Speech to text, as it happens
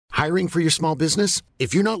Hiring for your small business?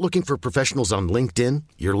 If you're not looking for professionals on LinkedIn,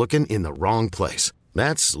 you're looking in the wrong place.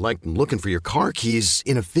 That's like looking for your car keys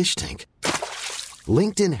in a fish tank.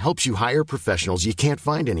 LinkedIn helps you hire professionals you can't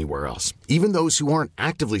find anywhere else, even those who aren't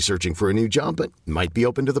actively searching for a new job but might be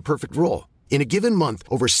open to the perfect role. In a given month,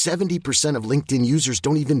 over 70% of LinkedIn users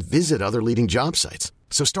don't even visit other leading job sites.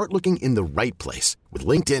 So start looking in the right place. With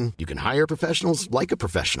LinkedIn, you can hire professionals like a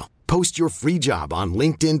professional. Post your free job on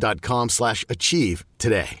linkedin.com/achieve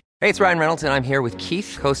today. Hey, it's Ryan Reynolds, and I'm here with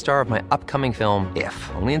Keith, co-star of my upcoming film,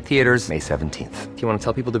 If, only in theaters May 17th. Do you want to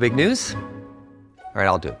tell people the big news? All right,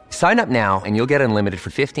 I'll do it. Sign up now and you'll get unlimited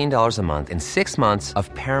for $15 a month and 6 months of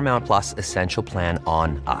Paramount Plus Essential Plan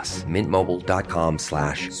on us.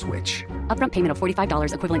 MintMobile.com/switch. Upfront payment of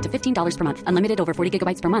 $45 equivalent to $15 per month. Unlimited over 40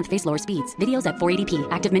 gigabytes per month. Face lower speeds. Videos at 480p.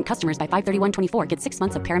 Active Mint customers by 531.24 get 6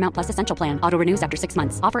 months of Paramount Plus Essential Plan. Auto renews after 6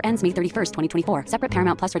 months. Offer ends May 31st, 2024. Separate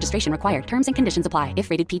Paramount Plus registration required. Terms and conditions apply if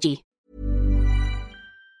rated PG.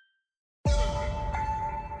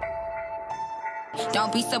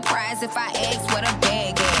 Don't be surprised if I ask what a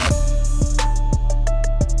bag is.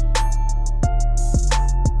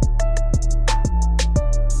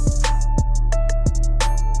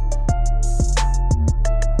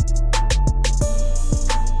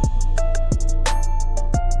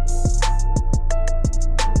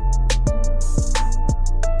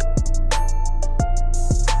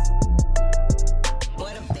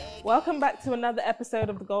 Welcome back to another episode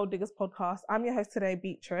of the Gold Diggers podcast. I'm your host today,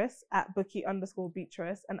 Beatrice, at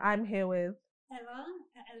Bookie_Beatrice, and I'm here with Ella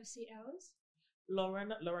at LCLs,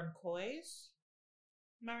 Lauren Coys,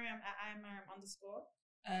 Mariam at @Mariam_,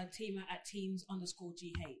 Tima at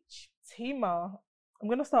Teams_GH. Tima. I'm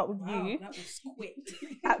going to start with you. That was quick.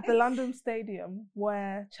 At the London Stadium,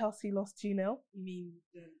 where Chelsea lost 2-0. You mean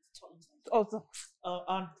the Tottenham Stadium? Oh, so,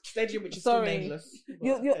 on stadium, which is sorry. still nameless.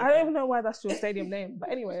 I don't even know why that's your stadium name, but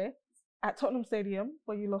anyway, at Tottenham Stadium,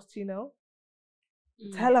 where you lost 2-0,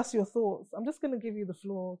 tell us your thoughts. I'm just going to give you the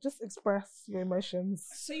floor. Just express your emotions.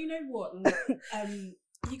 So you know what? Look,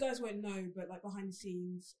 you guys won't know, but like behind the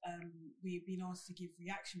scenes, we've been asked to give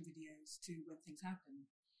reaction videos to when things happen.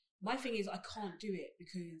 My thing is I can't do it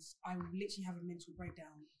because I literally have a mental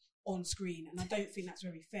breakdown on screen, and I don't think that's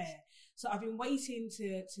very fair. So I've been waiting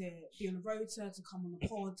to be on the road to come on the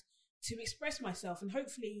pod to express myself, and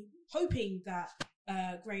hoping that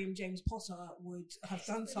Graham James Potter would have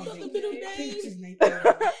done something. I think it's his name.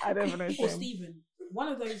 I don't even know his or name. Stephen. One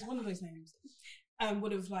of those names.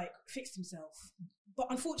 Would have like fixed himself,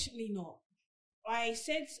 but unfortunately not. I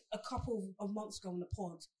said a couple of months ago on the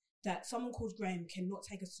pod that someone called Graham cannot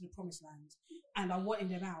take us to the promised land, and I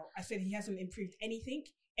wanted him out. I said he hasn't improved anything.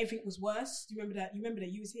 Everything was worse. Do you remember that? You remember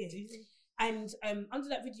that you was here. And under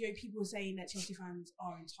that video, people were saying that Chelsea fans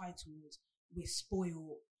are entitled, we're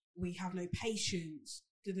spoiled, we have no patience.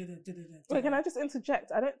 Wait, can I just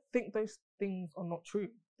interject? I don't think those things are not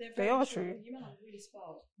true. They are true. You might have really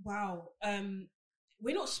spoiled. Wow.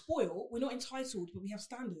 We're not spoiled, we're not entitled, but we have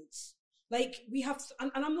standards. Like, we have,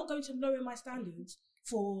 and I'm not going to lower my standards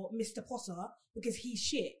for Mr. Potter because he's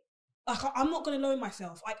shit. Like, I'm not going to lower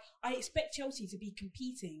myself. Like, I expect Chelsea to be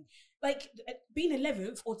competing. Like, being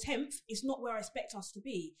 11th or 10th is not where I expect us to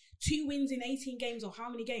be. 2 wins in 18 games or how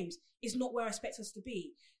many games is not where I expect us to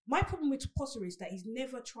be. My problem with Potter is that he's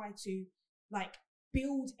never tried to, like,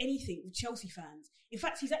 build anything with Chelsea fans. In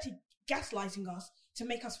fact, he's actually gaslighting us to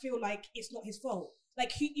make us feel like it's not his fault.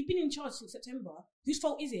 Like, you've been in charge since September. Whose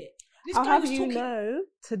fault is it? This I'll guy have was you talking... know,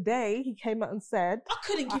 today he came out and said... I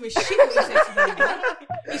couldn't give a shit what he said today.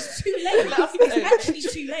 It's too late. It's actually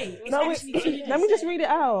too late. Let me just read it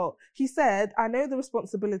out. He said, I know the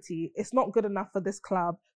responsibility. It's not good enough for this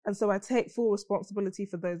club. And so I take full responsibility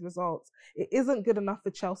for those results. It isn't good enough for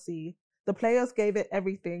Chelsea. The players gave it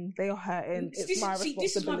everything. They are hurting. It's my responsibility.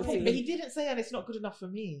 This is my problem. But he didn't say, and it's not good enough for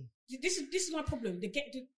me. This is my problem.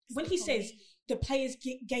 When he says the players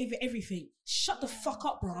gave it everything, shut the fuck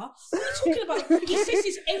up, bruh. What are you talking about? He says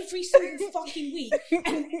this every single fucking week,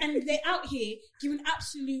 and they're out here giving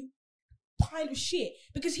absolute pile of shit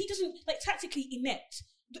because he doesn't, like, tactically inept.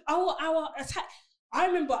 Our attack. I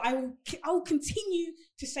remember. I will continue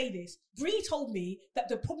to say this. Bree told me that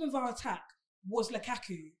the problem with our attack was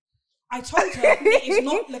Lukaku. I told her it is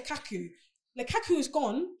not Lukaku. Lukaku is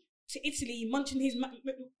gone to Italy munching his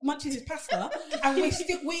pasta, and we're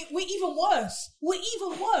even worse. We're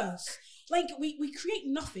even worse. Like, we create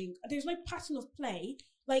nothing. There's no pattern of play.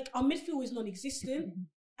 Like, our midfield is non-existent.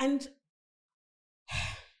 And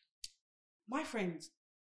my friend,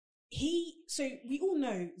 so we all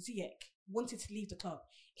know Ziyech wanted to leave the club.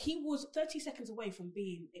 He was 30 seconds away from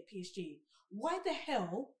being at PSG. Why the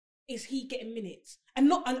hell is he getting minutes and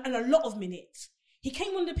a lot of minutes? He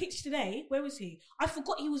came on the pitch today. Where was he? I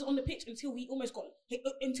forgot he was on the pitch until he almost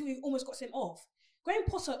got sent off. Graham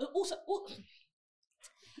Potter also.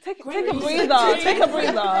 Take a breather. Take a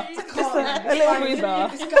breather. Just a little breather.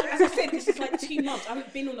 As I said, this is like 2 months. I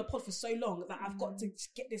haven't been on the pod for so long that I've got to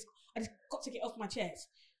get this. I just got to get off my chest.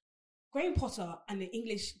 Graham Potter and the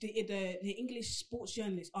English sports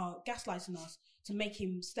journalists are gaslighting us to make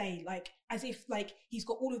him stay, like as if like he's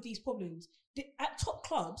got all of these problems. At top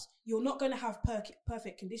clubs, you're not going to have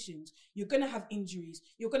perfect conditions. You're going to have injuries.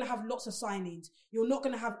 You're going to have lots of signings. You're not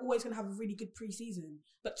going to always going to have a really good pre-season.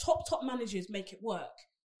 But top managers make it work.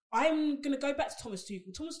 I'm going to go back to Thomas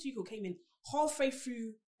Tuchel. Thomas Tuchel came in halfway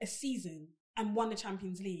through a season and won the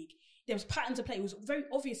Champions League. There was patterns of play. It was very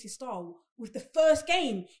obvious his style. With the first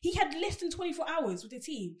game, he had less than 24 hours with the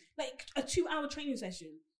team, like a 2-hour training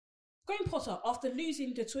session. Graham Potter, after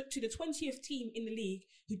losing to the 20th team in the league,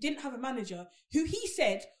 who didn't have a manager, who he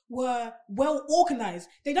said were well organised.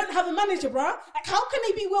 They don't have a manager, bruh. Like, how can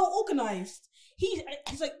they be well organised? He's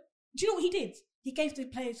like, do you know what he did? He gave the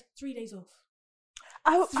players 3 days off.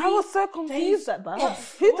 I was so confused at that.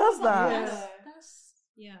 Who does that?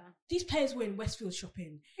 Yeah. These players were in Westfield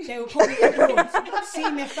shopping. They were probably abroad,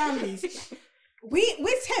 seeing their families. We're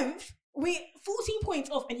 10th. We're 14 points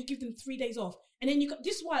off, and you give them 3 days off. And then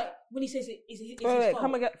this is why when he says it's his fault.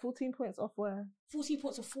 Come and get 14 points off where? 14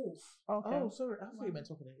 points off 4th. Okay. Oh, sorry. I thought you meant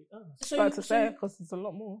talking about it. So, about to say, because it's a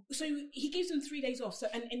lot more. So he gives them 3 days off. So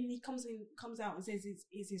and he comes out and says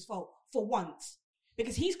it's his fault for once.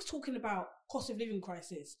 Because he's talking about cost of living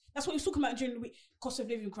crisis. That's what he was talking about during the week. Cost of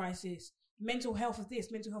living crisis, mental health of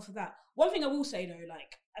this, mental health of that. One thing I will say though,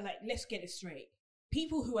 like let's get this straight.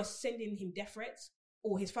 People who are sending him death threats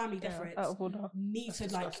or his family death threats need to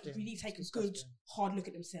like really take a good hard look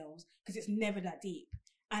at themselves, because it's never that deep.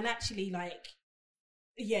 And actually, like,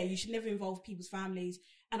 yeah, you should never involve people's families.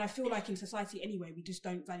 And I feel like in society anyway, we just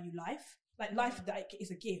don't value life. Like life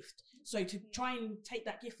is a gift. So to try and take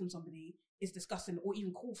that gift from somebody is disgusting, or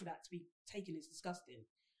even call for that to be taken is disgusting.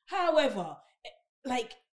 However,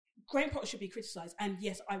 like, Graham Potter should be criticised, and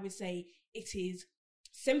yes, I would say it is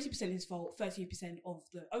 70% his fault, 30% of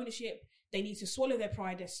the ownership. They need to swallow their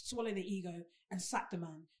pride, swallow their ego, and sack the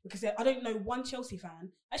man. Because I don't know one Chelsea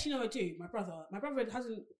fan. Actually, no, I do. My brother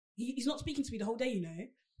hasn't. He's not speaking to me the whole day. You know,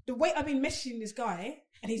 the way I've been messaging this guy,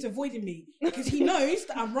 and he's avoiding me because he knows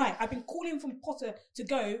that I'm right. I've been calling for Potter to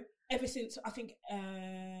go ever since, I think,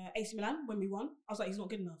 AC Milan, when we won. I was like, he's not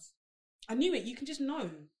good enough. I knew it. You can just know.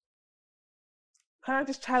 Can I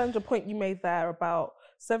just challenge a point you made there about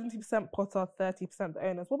 70% Potter, 30% the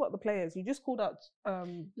owners? What about the players? You just called out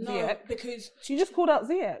No, Ziyech. because... You just called out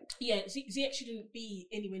Ziyech. Yeah, Ziyech shouldn't be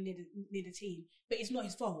anywhere near the team, but it's not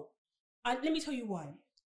his fault. Let me tell you why.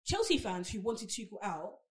 Chelsea fans who wanted Tuchel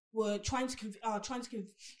out were trying to convince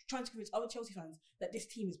other Chelsea fans that this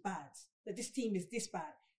team is bad, that this team is this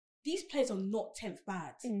bad. These players are not 10th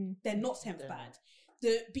bad. They're not 10th bad.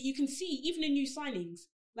 But you can see, even the new signings,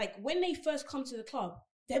 like when they first come to the club,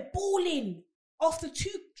 they're balling. After 2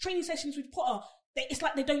 training sessions with Potter, it's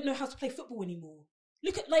like they don't know how to play football anymore.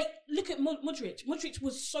 Look at Modric. Modric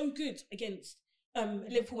was so good against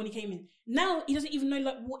Liverpool when he came in. Now he doesn't even know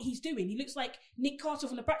like what he's doing. He looks like Nick Carter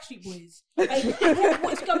from the Backstreet Boys. Like,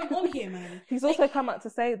 what is going on here, man? He's also come out to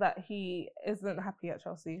say that he isn't happy at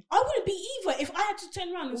Chelsea. I wouldn't be either if I had to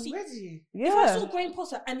turn around and see. If I saw Graham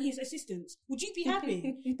Potter and his assistants, would you be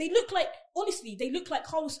happy? They look like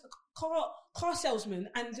car salesman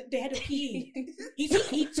and the head of PE. He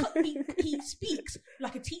speaks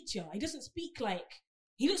like a teacher. He doesn't speak like.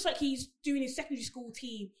 He looks like he's doing his secondary school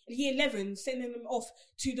team in year 11, sending them off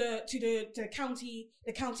to the county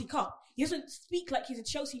cup. He doesn't speak like he's a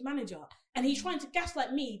Chelsea manager, and he's trying to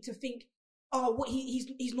gaslight me to think,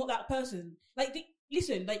 he's not that person. Like,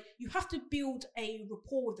 listen, like you have to build a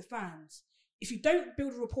rapport with the fans. If you don't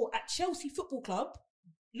build a rapport at Chelsea Football Club,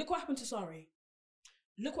 look what happened to Sarri.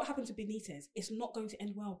 Look what happened to Benitez. It's not going to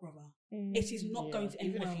end well, brother. It is not going to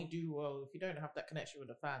end well. Even if you do well, if you don't have that connection with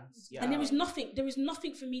the fans, and there is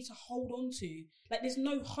nothing for me to hold on to. Like, there's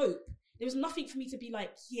no hope. There is nothing for me to be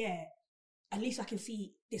like, yeah, at least I can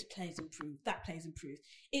see this player's improved, that player's improved.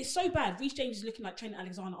 It's so bad. Reece James is looking like Trent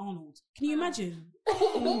Alexander-Arnold. Can you imagine?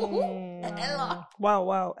 Ella.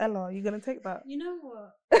 Wow, Ella, are you gonna take that? You know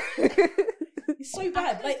what? It's so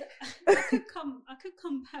bad. I could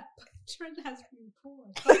come back, but Trent has been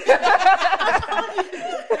poor.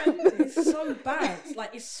 It's so bad.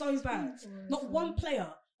 Like, it's so bad. Not one player.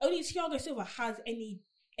 Only Thiago Silva has any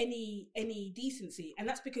decency, and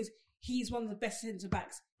that's because he's one of the best centre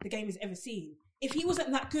backs the game has ever seen. If he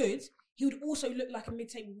wasn't that good, he would also look like a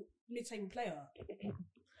mid-table player.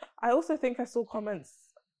 I also think I saw comments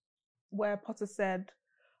where Potter said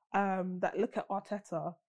that look at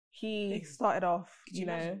Arteta. He started off,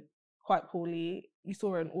 quite poorly. You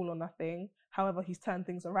saw it in All or Nothing. However, he's turned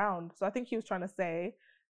things around. So I think he was trying to say,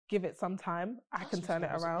 give it some time. I can turn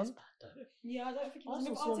it around. Yeah, I don't think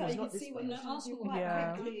Arsenal you can see what Arsenal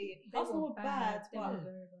quite quickly. Arsenal were bad,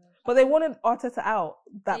 but they wanted Arteta out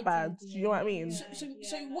that bad. Do you know what I mean? So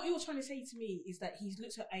what you're trying to say to me is that he's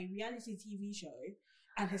looked at a reality TV show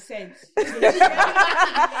and has said,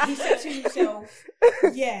 he said to himself,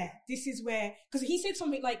 yeah, this is where, because he said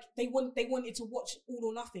something like they wanted to watch All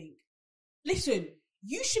or Nothing. Listen,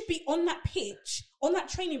 you should be on that pitch, on that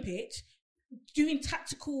training pitch, doing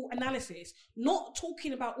tactical analysis, not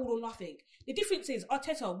talking about All or Nothing. The difference is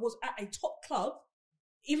Arteta was at a top club,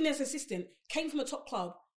 even as assistant, came from a top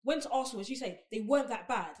club, went to Arsenal, as you say, they weren't that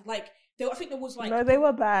bad. Like, I think there was like... No, they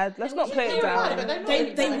were bad. Let's not play it down.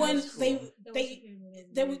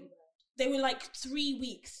 They were like 3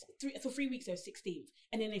 weeks. For 3 weeks they were 16th,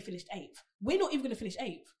 and then they finished 8th. We're not even going to finish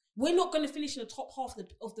 8th. We're not going to finish in the top half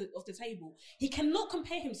of the table. He cannot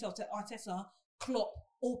compare himself to Arteta, Klopp,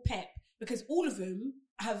 or Pep, because all of them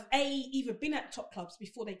have either been at top clubs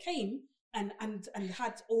before they came and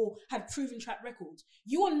had proven track records.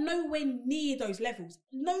 You are nowhere near those levels.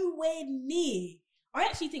 Nowhere near. I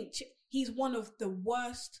actually think he's one of the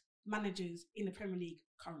worst managers in the Premier League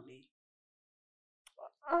currently.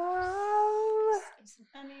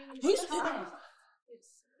 Who's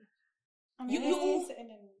you're all sitting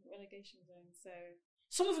in relegation zone, so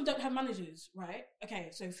some of them don't have managers, right? Okay,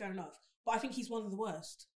 so fair enough. But I think he's one of the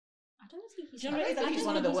worst. I don't think he's. He's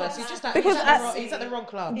one of the worst. He's just at, he's at the wrong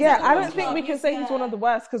club. Yeah, I don't think we can say he's one of the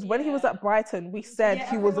worst because when he was at Brighton, we said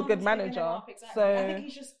he was a good manager. So I think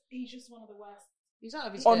he's just one of the worst. He's out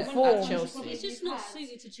of his on form. He's just not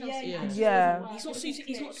suited to Chelsea. Yeah. He's not suited.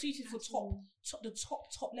 He's not suited for the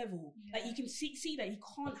top level. Yeah. Like you can see that he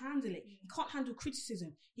can't handle it. He can't handle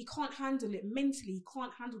criticism. He can't handle it mentally. He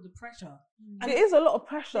can't handle the pressure. And it is a lot of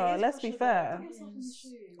pressure. Let's be fair.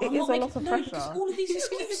 It is a lot of pressure. Because all of these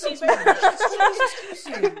excuses, man. All of these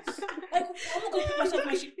excuses. Like I'm not going to put myself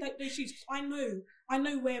in those shoes. I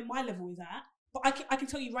know where my level is at. But I can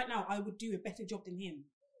tell you right now, I would do a better job than him.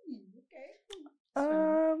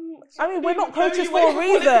 I mean, we're not coaches for a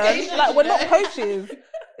reason. Like, we're not coaches.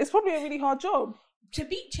 It's probably a really hard job. To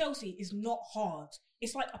beat Chelsea is not hard.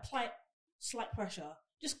 It's like apply slight pressure.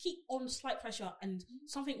 Just keep on slight pressure and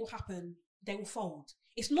something will happen. They will fold.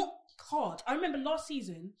 It's not hard. I remember last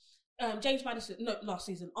season,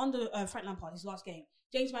 under Frank Lampard, his last game,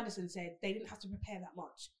 James Maddison said they didn't have to prepare that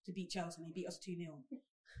much to beat Chelsea and they beat us 2-0.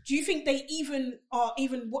 Do you think they are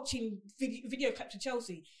watching video clips of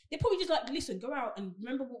Chelsea? They're probably just like, listen, go out and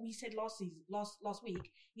remember what we said last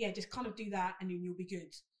week. Yeah, just kind of do that and then you'll be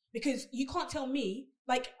good. Because you can't tell me,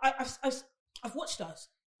 like, I've watched us.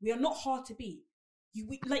 We are not hard to beat.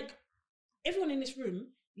 Like, everyone in this room,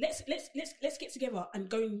 let's get together and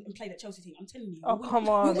go and play that Chelsea team. I'm telling you. Oh, come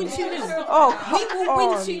on. We'll win 2-0. We will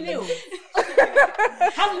win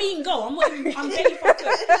 2-0. Have me and go. I'm barely 5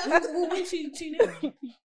 foot. We'll win 2-0.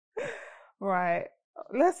 Right.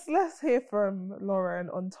 Let's hear from Lauren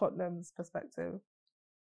on Tottenham's perspective.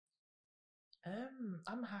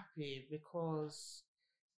 I'm happy because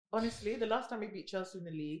honestly, the last time we beat Chelsea in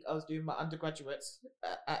the league, I was doing my undergraduates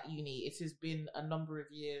at uni. It has been a number of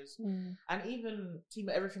years, and even team,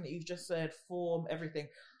 everything that you've just said, form, everything.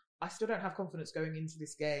 I still don't have confidence going into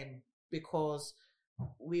this game because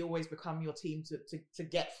we always become your team to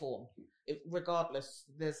get form. Regardless,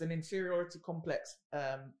 there's an inferiority complex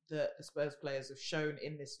that the Spurs players have shown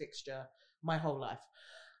in this fixture my whole life.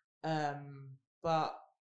 But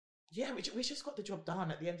yeah, we just got the job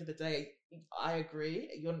done. At the end of the day, I agree.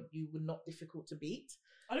 You were not difficult to beat.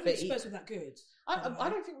 I don't think Spurs were that good. I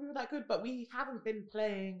don't think we were that good, but we haven't been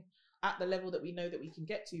playing at the level that we know that we can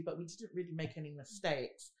get to. But we didn't really make any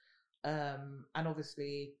mistakes. And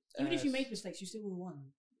obviously, even if you made mistakes, you still would have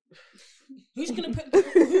won. Who is going to put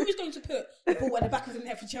the ball at the back of the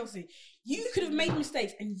net for Chelsea? You could have made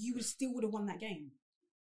mistakes and you still would have won that game.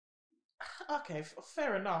 Okay,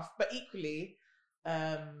 fair enough. But equally,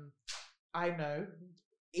 I know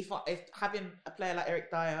if having a player like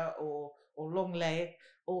Eric Dyer or Longley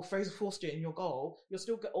or Fraser Forster in your goal, you're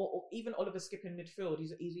still or even Oliver Skip in midfield.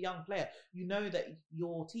 He's a young player. You know that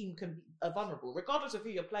your team can be vulnerable, regardless of who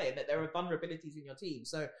you're playing. That there are vulnerabilities in your team.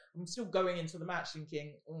 So I'm still going into the match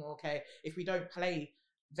thinking, okay, if we don't play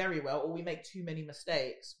very well or we make too many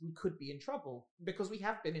mistakes, we could be in trouble because we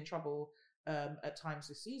have been in trouble at times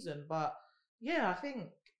this season. But yeah, I think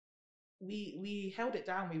we held it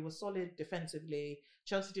down. We were solid defensively.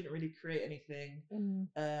 Chelsea didn't really create anything.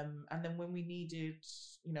 And then when we needed,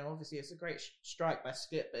 obviously it's a great strike by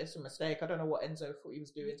Skip, but it's a mistake. I don't know what Enzo thought he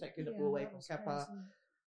was doing, taking the ball away from Kepa.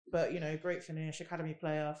 But, great finish, academy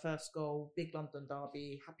player, first goal, big London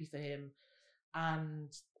derby, happy for him.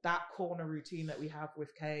 And that corner routine that we have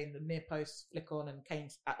with Kane, the near post flick on and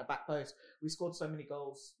Kane's at the back post. We scored so many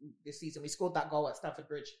goals this season. We scored that goal at Stamford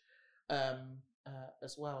Bridge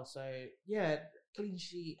as well. So, yeah, clean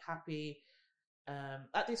sheet, happy.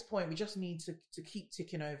 At this point, we just need to keep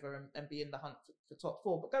ticking over and be in the hunt for top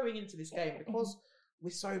four. But going into this game, because we're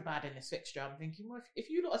so bad in this fixture, I'm thinking, well, if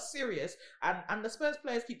you lot are serious, and the Spurs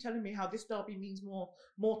players keep telling me how this derby means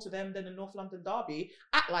more to them than the North London derby,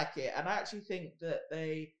 act like it. And I actually think that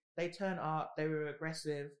they turned up, they were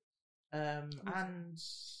aggressive, and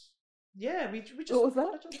yeah, we just got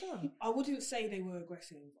the job done. I wouldn't say they were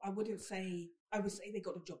aggressive. I would say they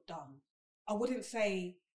got the job done. I wouldn't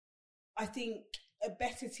say. I think a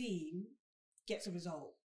better team gets a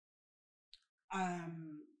result. I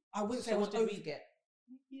wouldn't say. So what did we get?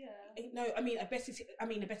 Yeah. No, I mean a better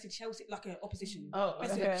Chelsea, like an opposition.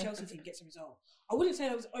 Okay. Chelsea team gets a result. I wouldn't say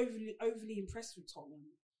I was overly impressed with Tottenham.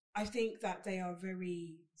 I think that they are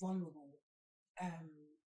very vulnerable.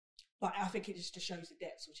 But I think it just shows the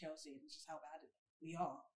depths of Chelsea and just how bad we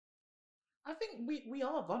are. I think we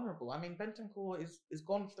are vulnerable. I mean, Bentancur is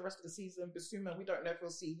gone for the rest of the season. Bissouma, we don't know if we'll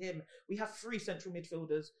see him. We have 3 central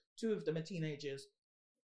midfielders. 2 of them are teenagers.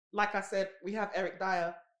 Like I said, we have Eric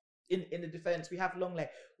Dyer in the defence. We have Longley.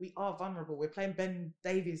 We are vulnerable. We're playing Ben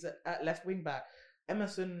Davies at left wing back.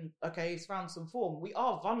 Emerson, okay, he's found some form. We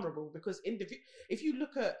are vulnerable because if you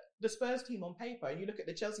look at the Spurs team on paper and you look at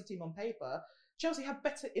the Chelsea team on paper, Chelsea have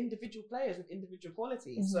better individual players with individual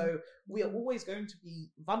qualities. Mm-hmm. So we are always going to be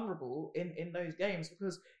vulnerable in those games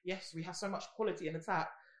because, yes, we have so much quality in attack,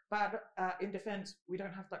 but in defence, we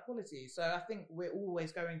don't have that quality. So I think we're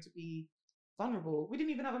always going to be vulnerable. We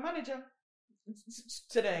didn't even have a manager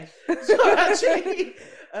today. So actually,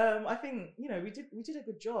 I think, we did a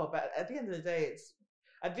good job. But at the end of the day,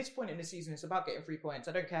 at this point in the season, it's about getting 3 points.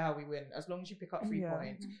 I don't care how we win. As long as you pick up 3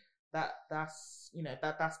 points, that's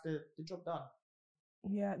the job done.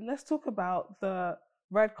 Yeah, let's talk about the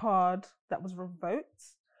red card that was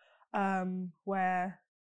revoked, where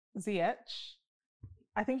Ziyech,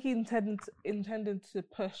 I think he intended to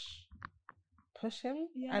push him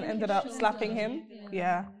and ended up slapping him.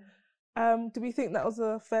 Yeah. Do we think that was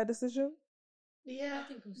a fair decision? Yeah. I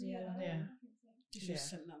think it was, yeah. Just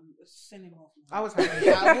send him off. I was happy.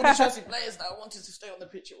 Out of all the Chelsea players that I wanted to stay on the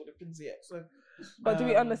pitch, it would have been Ziyech. So, but do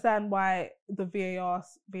we understand why the VAR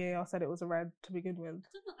said it was a red to begin with?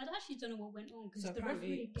 I actually don't know what went on because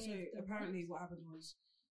apparently what happened was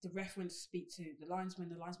the ref went to speak to the linesman.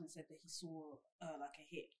 The linesman said that he saw like a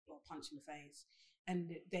hit or punch in the face,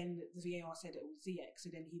 and then the VAR said it was Ziyech. So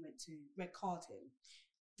then he went to red card him.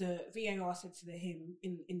 The VAR said to him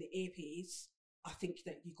in the earpiece, I think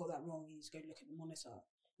that you got that wrong. You need to go look at the monitor.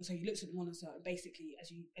 And so he looks at the monitor, and basically,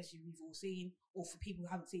 as you've all seen, or for people who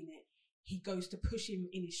haven't seen it, he goes to push him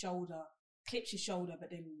in his shoulder, clips his shoulder, but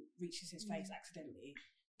then reaches his face accidentally.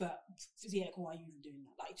 But Ziyech, why are you even doing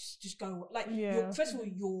that? Like, just go. Like, first of all,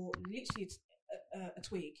 you're literally a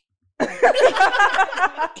twig.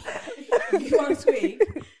 You are a twig,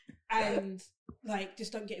 and like,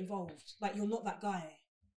 just don't get involved. Like, you're not that guy.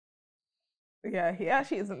 Yeah, he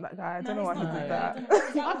actually isn't that guy. I don't know why he did that.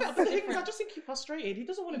 But the thing is, I just think he's frustrated. He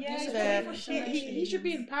doesn't want to be there. He should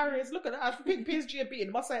be in Paris. Look at that. I think PSG are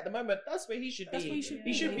beating Marseille at the moment. That's where he should be. That's where he should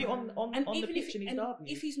be. He should be on the pitch in his derby.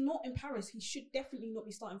 If he's not in Paris, he should definitely not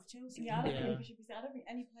be starting for Chelsea. Yeah, I don't think he should be. I don't think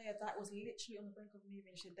any player that was literally on the brink of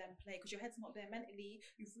moving should then play because your head's not there mentally.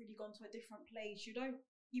 You've really gone to a different place.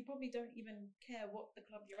 You probably don't even care what the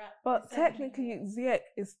club you're at. But technically, Ziyech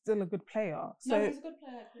is still a good player. So no, he's a good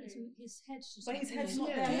player. His head's just. But his head's not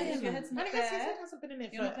there. Your head's not there. His head hasn't been in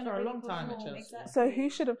it for a long time at Chelsea. Exactly. So who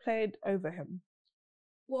should have played over him?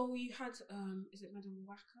 Well, you had is it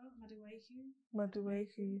Madueke?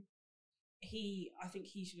 I think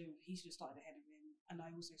he should have started ahead of him, and I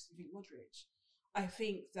also think Modric. I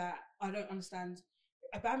think that I don't understand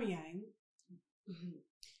Aubameyang.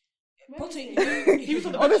 He was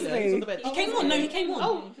on the bench. Honestly, he was on the bench. He came on. No, he came on.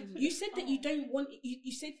 Oh, you said that you don't want.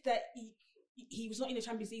 You said that he was not in the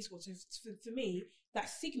Champions League squad. So for me, that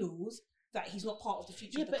signals that he's not part of the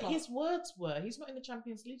future of the club. But his words were, he's not in the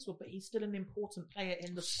Champions League squad, but he's still an important player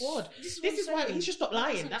in the squad. This is why he should stop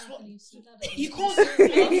lying. That's what you can't.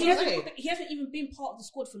 He hasn't even been part of the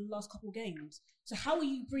squad for the last couple of games. So how are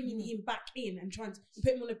you bringing him back in and trying to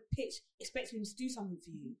put him on a pitch, expecting him to do something for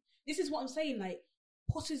you? This is what I'm saying. Like,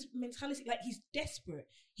 Potter's mentality. Like, he's desperate.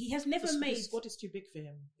 He has never The made... squad is too big for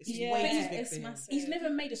him. It's Yeah, way but too big for him. massive. He's never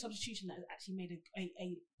made a substitution that has actually made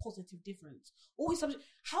a positive difference. All his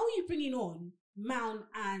how are you bringing on Mount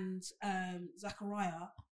and Zachariah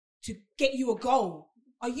to get you a goal?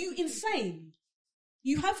 Are you insane?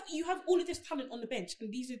 You have all of this talent on the bench,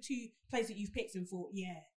 and these are two players that you've picked and thought,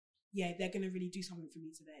 yeah, they're going to really do something for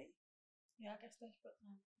me today. Yeah, I guess they should.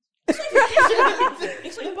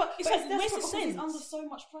 It's like where's the sense? He's under so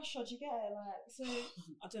much pressure. Do you get it? Like, so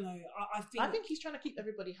I don't know. I think he's trying to keep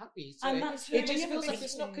everybody happy. So And that's it really just feels like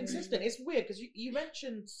it's not amazing. consistent. It's weird because you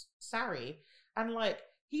mentioned Sarri, and like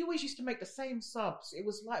he always used to make the same subs. It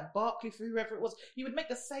was like Barkley for whoever it was. He would make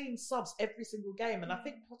the same subs every single game, and I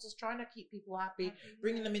think Potter's trying to keep people happy,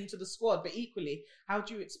 bringing them into the squad. But equally, how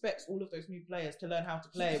do you expect all of those new players to learn how to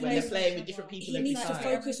play when they're playing with different people He every needs to time?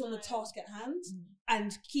 focus on the task at hand,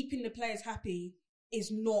 and keeping the players happy is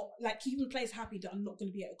not like keeping players happy that are not going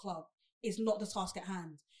to be at a club is not the task at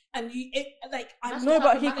hand. And That's No, the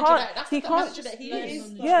but type he of manager can't- that- that's he the can't- manager that he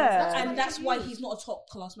is. Yeah. and that's why he's not a top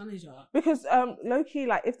class manager. Because low key,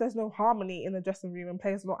 like if there's no harmony in the dressing room and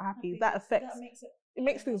players are not happy, that affects. It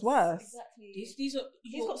makes things worse. Exactly. These are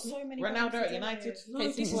He's got so many. Ronaldo points at to United. do. No,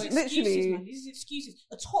 Case this in is point. excuses, Literally. man. This is excuses.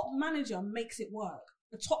 A top manager makes it work.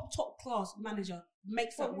 A top class manager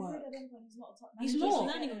makes that work. He's not a top He's manager. not.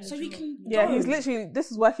 learning on So the he job. can Yeah, go. he's literally.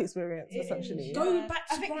 This is work experience It is, essentially. Go yeah. back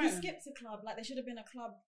to I think Brighton. he skipped a club. Like, they should have been a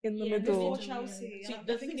club In the before middle. Chelsea. See, And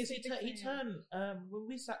the I think thing is, it's he a big thing. turned when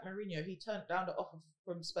we sacked Mourinho, he turned down the offer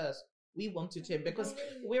from Spurs. We wanted him because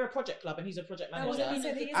we're a project club and he's a project That was manager, what he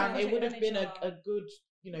said, he is a and it project would have been manager. a good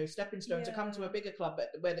stepping stone to come to a Yeah. bigger club, but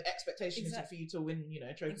where the expectation isn't for Exactly. you to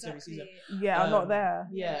win trophies every season. Yeah, I'm not there.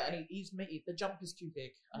 Yeah, and he's made the jump is too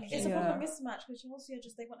big. I It's think. a Yeah. proper mismatch because Chelsea are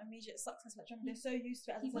they want immediate success. Like, they're so used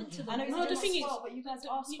to it. He went to I know the- he's No, the doing thing is, well, but you guys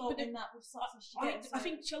are spoiled in that with success. You get, I so-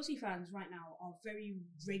 think Chelsea fans right now are very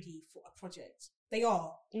ready for a project. They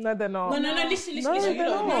are. No, they're not. No. Listen. No, listen, they're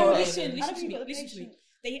not. no, listen I don't to think me. you've got the Listen to me. patience.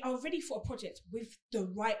 They are ready for a project with the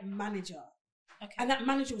right manager, Okay. and that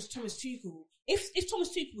manager was Thomas Tuchel. If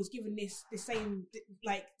Thomas Tuchel was given the same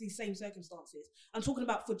circumstances, I'm talking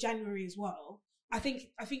about for January as well. I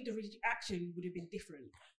think the reaction would have been different.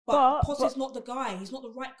 But Potter's not the guy. He's not the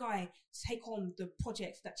right guy to take on the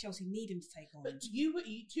projects that Chelsea need him to take on. But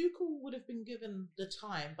Tuchel would have been given the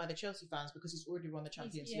time by the Chelsea fans because he's already won the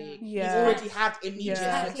Champions League. Yeah. He's already had immediate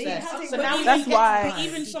Exactly. success. So But now even- That's he why- gets But time.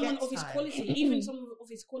 even He someone gets of his time. quality,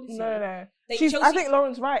 No. They- I Chelsea- think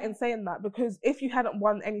Lauren's right in saying that because if you hadn't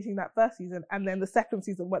won anything that first season and then the second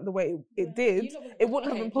season went the way it did, it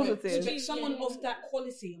wouldn't have been positive. But someone of that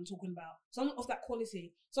quality, I'm talking about. Someone of that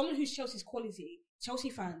quality. Someone who's Chelsea's quality.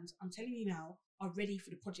 Chelsea fans, I'm telling you now, are ready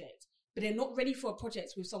for the project. But they're not ready for a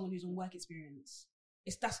project with someone who's on work experience.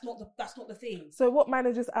 That's not the thing. So what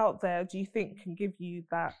managers out there do you think can give you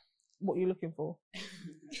that, what you're looking for?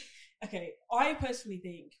 Okay, I personally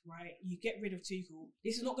think, right, you get rid of Tuchel.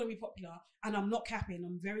 This is not going to be popular, and I'm not capping,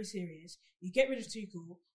 I'm very serious. You get rid of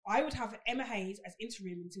Tuchel. I would have Emma Hayes as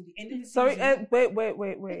interim until the end of the Sorry, season. wait.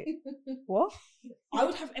 What? I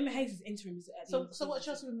would have Emma Hayes as interim at the end of the So what are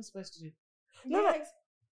season. Chelsea women supposed to do? No.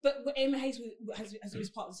 But Emma Hayes has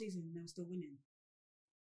missed part of the season and they were still winning.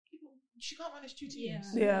 She can't manage two teams.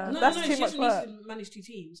 Yeah, No, that's she too much doesn't work. need to manage two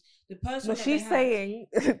teams. The person No, that she's they have- saying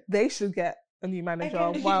they should get a new manager.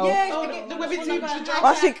 Wow. Yeah, the women's team should draft.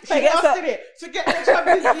 Well, she gets us, a- didn't it? Forget the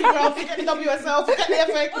Champions League, bro. Forget the WSL. Forget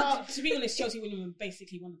the FA Cup. To be honest, Chelsea women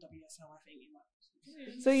basically won the WSL, I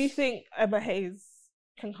think. So you think Emma Hayes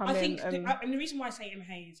can come I in think, and... and the reason why I say Emma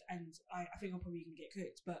Hayes, and I think I'm probably going to get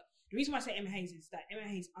cooked, but the reason why I say Emma Hayes is that Emma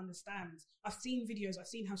Hayes understands. I've seen videos, I've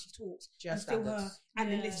seen how she talks, She and has still her standards.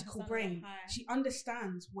 analytical standards brain. are high. She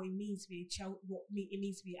understands what it means to be it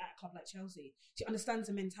means to be at a club like Chelsea. She understands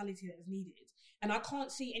the mentality that is needed, and I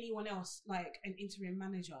can't see anyone else like an interim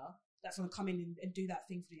manager that's going to come in and do that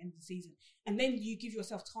thing for the end of the season. And then you give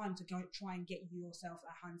yourself time to go try and get yourself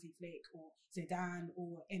a Hansi Flick or Zidane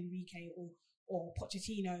or Enrique or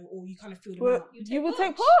Pochettino, or you kind of feel them Well, out. you would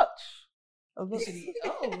take Poch. Listen,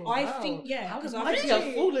 Oh, I wow. think, yeah, because I I think think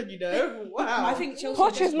you're fooling, you know. Wow. I think Chelsea.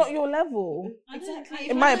 Poch is not your level. Exactly.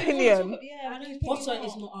 In my opinion. Yeah, I think Potter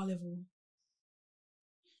is not our level.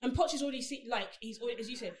 And Poch is already seen, like he's already, as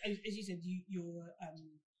you said,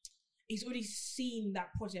 he's already seen that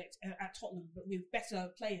project at Tottenham, but with better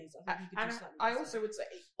players. I think he could And do slightly I better. also would say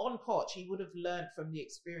on Poch, he would have learned from the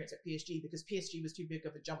experience at PSG because PSG was too big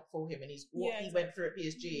of a jump for him, and he went through at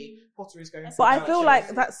PSG. Potter is going. But I through feel now at like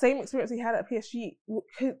Chelsea. that same experience he had at PSG,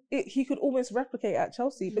 he could almost replicate at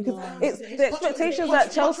Chelsea because No. it's the expectations Poch-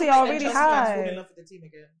 at Chelsea Poch are will make really Chelsea fans fall in high. love with the team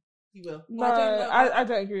again. He will. No, I don't know. I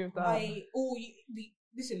don't agree with that.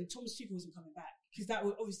 listen, Thomas Tuchel isn't coming back because that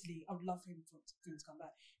would obviously I would love for him to come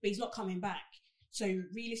back, but he's not coming back. So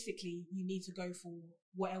realistically, you need to go for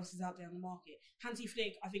what else is out there on the market. Hansi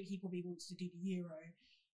Flick, I think he probably wants to do the Euro.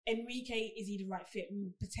 Enrique, is he the right fit?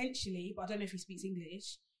 Potentially, but I don't know if he speaks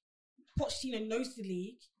English. Pochettino knows the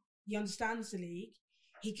league. He understands the league.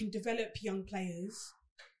 He can develop young players.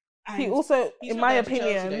 He also, in my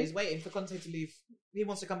opinion... He's waiting for Conte to leave. He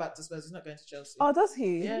wants to come back to Spurs. He's not going to Chelsea. Oh, does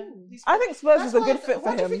he? Yeah. I think Spurs is a good fit for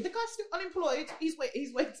Why do you him. think the guy's still unemployed? He's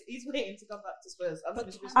waiting to come back to Spurs.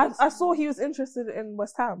 I saw he was interested in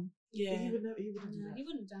West Ham. Yeah. He wouldn't do that. He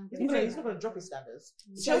wouldn't downgrade. He's not going to drop his standards.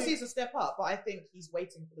 Chelsea's a step up, but I think he's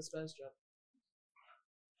waiting for the Spurs job.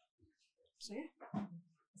 So, yeah.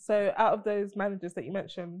 So, out of those managers that you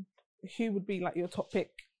mentioned, who would be like your top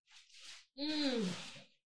pick?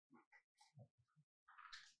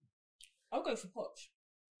 I'll go for Poch.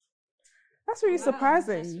 That's really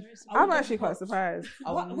surprising. I'm actually quite surprised.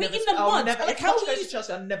 We're in the mud. If Poch goes to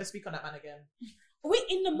Chelsea, I'll never speak on that man again. We're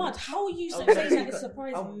in the mud. How are you saying that it's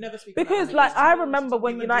surprising? I'll never speak because, on that like, man I again. remember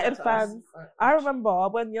when United fans... I remember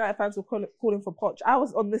when United fans were calling for Poch. I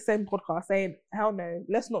was on the same podcast saying, hell no,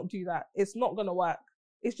 let's not do that. It's not going to work.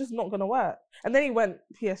 It's just not going to work. And then he went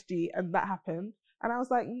PSG and that happened. And I was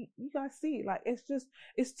like, you guys see, like,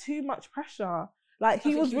 it's too much pressure. Like,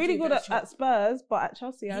 he was really good at Spurs, but at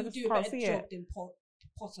Chelsea, I just can't see it. He would do a better job than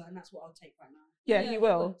Potter, and that's what I'll take right now. Yeah, he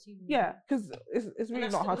will. Yeah, because it's really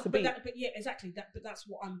not hard to beat. But yeah, exactly. But that's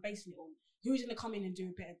what I'm basing it on. Who's going to come in and do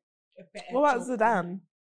a better what about job? Zidane?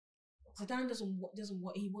 Zidane doesn't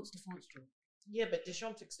what he wants the France job. Yeah, but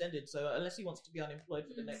Deschamps extended, so unless he wants to be unemployed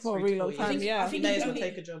for the next for a 3 really to 4 long time, years, yeah, he may as well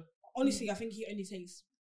take a job. Honestly, I think he only takes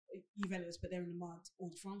Juventus, but they're in the mud,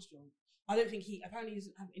 or the France job. I don't think he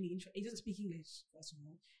doesn't have any interest. He doesn't speak English, first of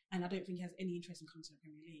all, and I don't think he has any interest in coming to the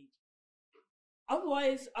Premier League.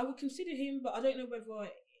 Otherwise, I would consider him, but I don't know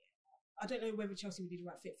whether Chelsea would be the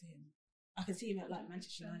right fit for him. I can see him at like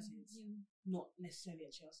Manchester United, not necessarily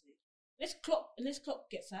at Chelsea. Unless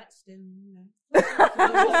Klopp gets sacked, then you know.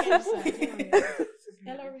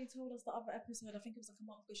 Ella already told us the other episode. I think it was like a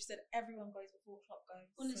month ago. She said everyone goes before Klopp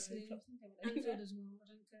goes. Honestly, so Anfield as well. I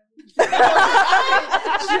don't care.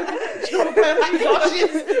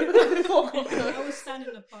 I will stand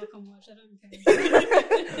in the park and watch. I don't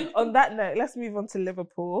care. On that note, let's move on to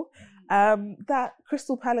Liverpool. That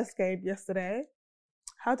Crystal Palace game yesterday,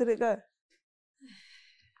 how did it go?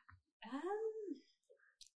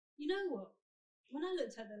 You know what? When I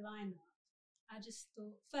looked at the lineup, I just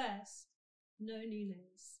thought, first, no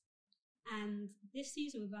Nunes. And this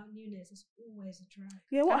season without Nunes is always a drag.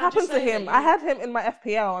 Yeah, what happened to him? I had him in my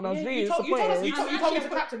FPL and I was really disappointed. You told me to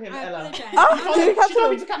captain him, Ella. She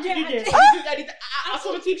told me to captain you. I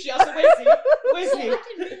saw the team sheet. I said, where's he? I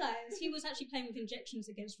didn't realise he was actually playing with injections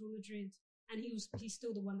against Real Madrid. And he's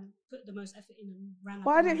still the one that put the most effort in and ran up.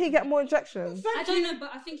 Why didn't he get more injections? I don't know,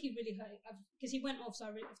 but I think he really hurt because he went off, so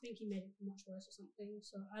I think he made it much worse or something.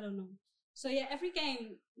 So I don't know. So yeah, every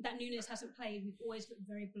game that Nunes hasn't played, we've always looked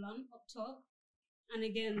very blunt up top. And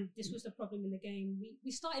again, this was the problem in the game.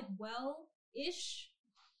 We started well-ish,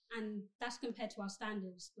 and that's compared to our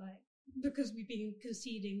standards, like because we've been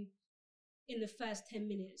conceding in the first 10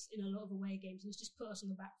 minutes in a lot of away games, and it's just put us on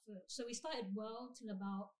the back foot. So we started well till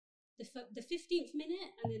about the 15th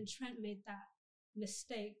minute, and then Trent made that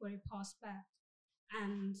mistake where he passed back,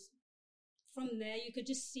 and from there you could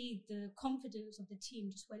just see the confidence of the team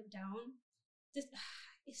just went down.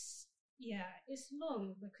 It's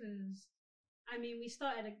long because I mean we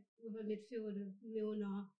started with a midfield of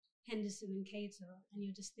Milner, Henderson and Keita, and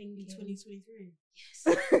you're just thinking 2023.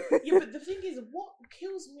 Yes. Yeah, but the thing is, what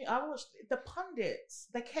kills me, I watched the pundits,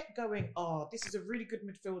 they kept going, oh, this is a really good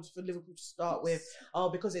midfield for Liverpool to start with. Oh,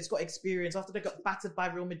 because it's got experience after they got battered by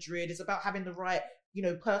Real Madrid. It's about having the right,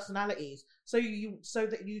 personalities. So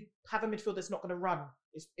that you have a midfield that's not going to run.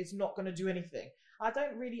 It's not going to do anything. I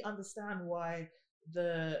don't really understand why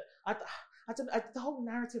the whole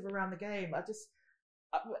narrative around the game.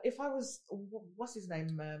 If I was, what's his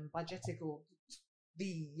name, Bajcetic or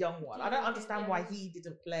the young one, I don't understand why he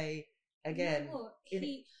didn't play again. You know what?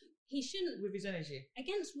 He shouldn't. With his energy.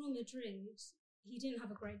 Against Real Madrid, he didn't have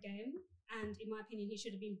a great game, and in my opinion, he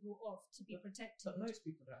should have been brought off to be protected. But most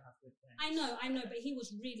people don't have good games. I know, but he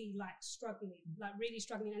was really struggling,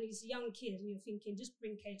 and he's a young kid, and you're thinking, just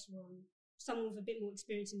bring Keita on, someone with a bit more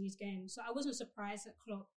experience in these games. So I wasn't surprised that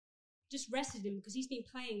Klopp just rested him because he's been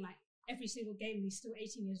playing every single game. He's still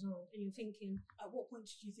 18 years old, and you're thinking, at what point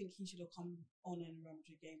did you think he should have come on in a Real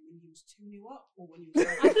Madrid game, when he was 2-0 up, or when he was?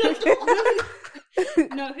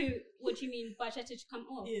 No, what do you mean? Bajcetic to come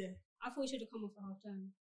off? Yeah, I thought he should have come off at half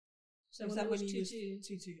time. So Was when that it was when he was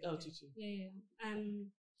 2-2. 2-2? Oh, 2-2. Yeah. And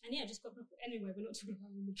yeah, just got anyway. We're not talking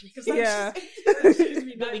about Real Madrid because Yeah.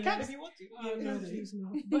 But we can if you want to. Oh, no, please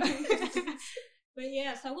no. But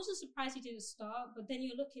yeah, so I wasn't surprised he didn't start. But then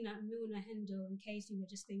you're looking at Milner, Hendo, and Casey. You're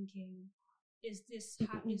just thinking, is this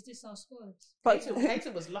our squad? But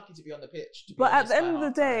Hayton was lucky to be on the pitch. But at the end of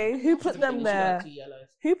the day, who put them there?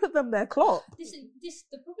 Who put them there? Klopp.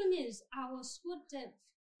 The problem is our squad depth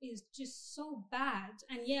is just so bad.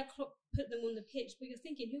 And yeah, Klopp put them on the pitch, but you're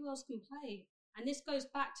thinking, who else can play? And this goes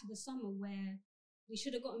back to the summer where we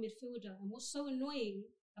should have got a midfielder. And what's so annoying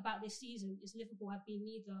about this season is Liverpool have been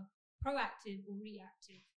neither proactive or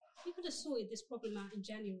reactive. We could have sorted this problem out in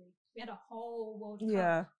January. We had a whole World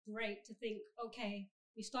Cup break to think, okay,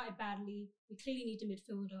 we started badly. We clearly need a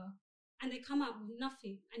midfielder. And they come out with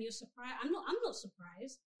nothing. And you're surprised. I'm not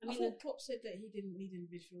surprised. I thought Klopp said that he didn't need a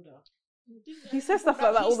midfielder. He says stuff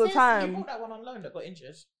like that all the time. He brought that one on loan that got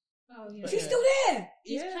injured. Oh, yeah. Is he still there?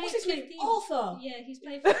 What's his name? Arthur. Yeah, he's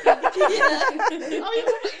played 15. I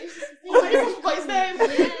forgot his name.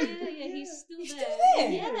 Yeah, he's still there.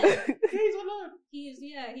 Yeah. He's on loan. He's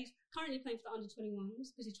currently playing for the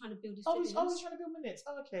under-21s because he's trying to build his fitness. fitness. He's trying to build minutes.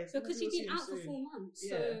 Oh, okay. So because he's been out for 4 months.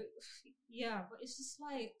 Yeah. So, yeah, but it's just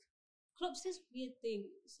like, Klopp says weird things.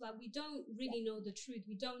 Like, we don't really know the truth.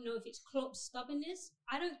 We don't know if it's Klopp's stubbornness.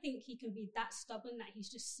 I don't think he can be that stubborn that he's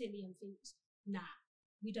just silly and thinks, nah,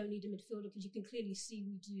 we don't need a midfielder because you can clearly see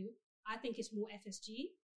we do. I think it's more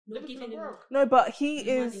FSG. Not giving him No, but he's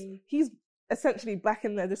essentially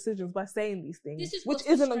backing their decisions by saying these things, which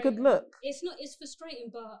isn't a good look. It's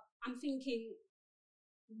frustrating, but I'm thinking,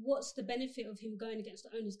 what's the benefit of him going against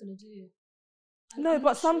the owners going to do? No,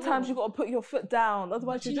 but sometimes you've got to put your foot down.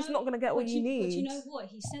 Otherwise, you're just not going to get what you need. But you know what?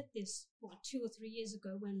 He said this, 2 or 3 years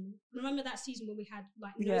ago remember that season when we had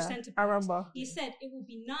no centre backs? I remember. He said it will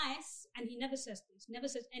be nice, and he never says this, never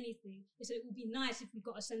says anything. He said it would be nice if we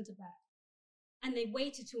got a centre back. And they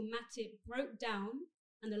waited till Matip broke down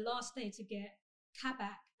and the last day to get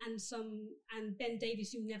Kabak and Ben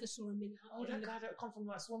Davies, who never saw a minute. Oh, that guy that come from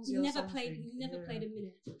Swansea. He never played a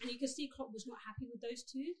minute. And you can see Klopp was not happy with those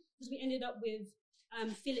two because we ended up with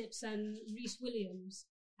Phillips and Reece Williams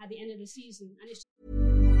at the end of the season. And it's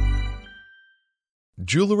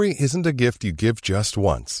Jewelry isn't a gift you give just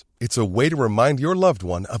once. It's a way to remind your loved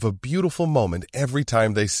one of a beautiful moment every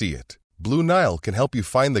time they see it. Blue Nile can help you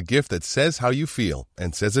find the gift that says how you feel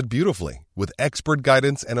and says it beautifully, with expert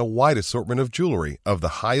guidance and a wide assortment of jewelry of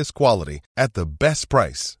the highest quality at the best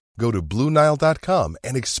price. Go to BlueNile.com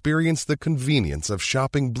and experience the convenience of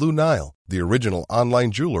shopping Blue Nile, the original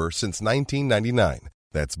online jeweler since 1999.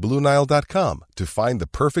 That's BlueNile.com to find the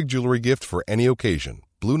perfect jewelry gift for any occasion.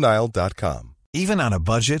 BlueNile.com. Even on a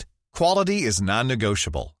budget, quality is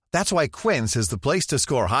non-negotiable. That's why Quince is the place to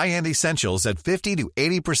score high-end essentials at 50 to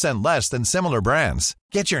 80% less than similar brands.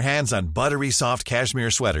 Get your hands on buttery soft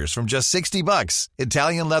cashmere sweaters from just $60,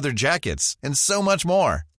 Italian leather jackets, and so much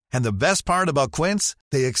more. And the best part about Quince,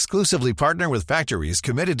 they exclusively partner with factories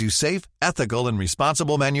committed to safe, ethical, and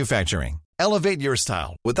responsible manufacturing. Elevate your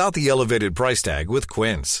style without the elevated price tag with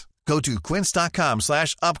Quince. Go to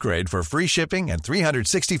quince.com/upgrade for free shipping and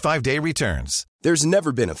 365-day returns. There's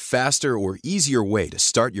never been a faster or easier way to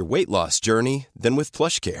start your weight loss journey than with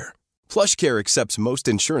PlushCare. PlushCare accepts most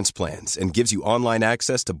insurance plans and gives you online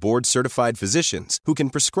access to board-certified physicians who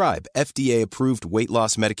can prescribe FDA-approved weight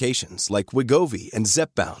loss medications like Wegovy and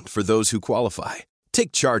Zepbound for those who qualify.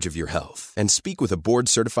 Take charge of your health and speak with a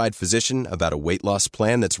board-certified physician about a weight loss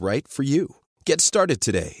plan that's right for you. Get started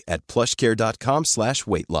today at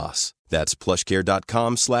plushcare.com/weight loss. That's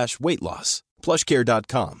plushcare.com/weight loss.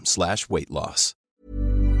 plushcare.com/weight loss.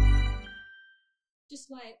 just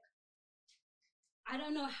like, I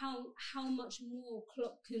don't know how much more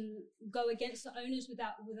Klopp can go against the owners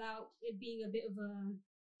without it being a bit of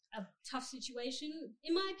a tough situation.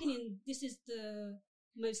 In my opinion, this is the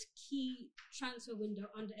most key transfer window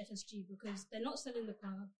under FSG because they're not selling the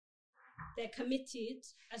club. They're committed,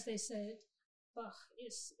 as they said, but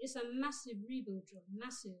it's a massive rebuild job,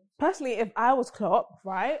 massive. Personally, if I was Klopp,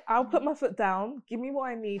 right, I'll put my foot down, give me what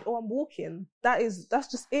I need, or I'm walking. That's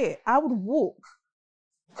just it. I would walk.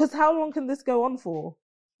 Because how long can this go on for?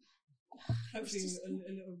 Hopefully a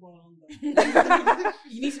little while longer.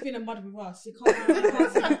 You need to be in a mud with us. You can't.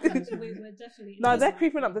 We're definitely. No, they're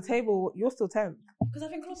creeping up the table. You're still 10th. Because I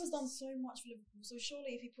think Klopp has done so much for Liverpool. So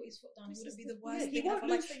surely, if he put his foot down, it wouldn't be the worst thing ever.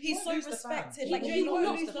 Like, he's so respected. Like, the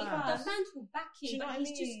fans will back him, but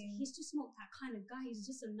he's just not that kind of guy. He's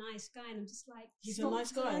just a nice guy, and I'm just like, he's a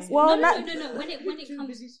nice guy. Well, no. When it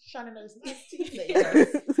comes, he's shining those nice teeth.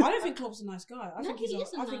 I don't think Klopp's a nice guy. I think he's a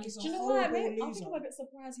Do you know horrible what? I loser. think I'm a bit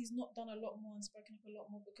surprised he's not done a lot more and spoken up a lot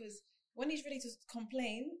more because when he's ready to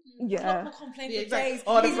complain, Yeah. not complain Yeah, for exactly. days.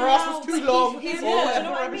 Oh, the he's grass allowed was too to- long. he's- Or yeah, whatever you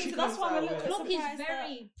know what I rubbish mean? he So that's comes why I'm a out little with. bit Klopp is surprised that-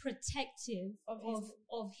 very protective of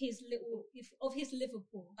his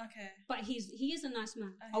Liverpool. Okay. But he is a nice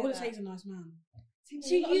man. I wouldn't say he's a nice man. To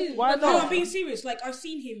you, Why No, not? I'm being serious. Like, I've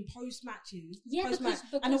seen him post matches, Yeah, post-match,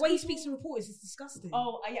 because and the way he people- speaks to reporters is disgusting.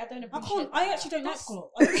 Oh, I don't I appreciate can't. I that. actually don't like That's-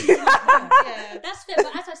 Klopp. I don't think he's like Yeah. That's fair,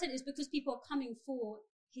 but as I said, it's because people are coming for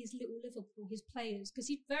his little Liverpool, his players, because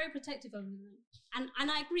he's very protective of them. And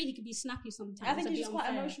I agree, he could be snappy sometimes. I think and he's be just quite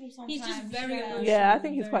unfair. emotional sometimes. He's just very emotional. Yeah, I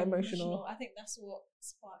think he's very quite emotional. I think that's what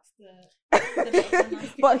sparks the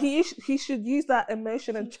But he should use that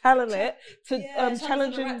emotion and channel it to channel it in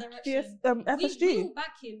challenge the right direction. FSG. We will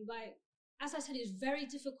back him. Like, as I said, it's very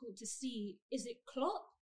difficult to see, is it Klopp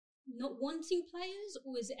not wanting players,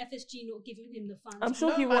 or is it FSG not giving him the funds? I'm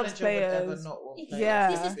sure No he wants manager would ever players. not want It's- players,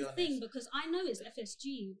 Yeah. This to is be the thing, honest. because I know it's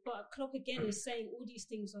FSG, but Klopp again is saying all these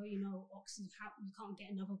things are, you can't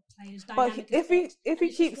get another players. But dynamic if is he off. if he And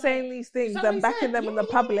it's keeps just saying like- these things Is that what and he backing said? them in the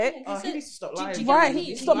public, Oh, he needs to stop lying. you get what I right?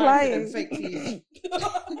 mean? Stop Lying lying. for them fake teas.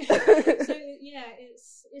 So yeah,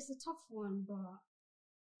 it's a tough one, but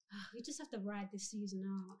we just have to ride this season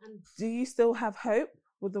out. And Do you still have hope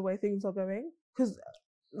with the way things are going? Because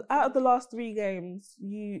out of the last 3 games,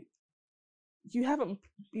 you've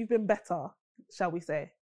been better, shall we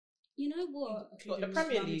say? you know what? Got the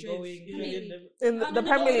Premier League going. Premier League. In the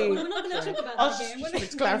Premier League. We're not going to talk about Oh, that game.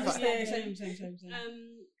 just to clarify. Yeah, same.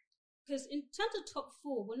 Because in terms of top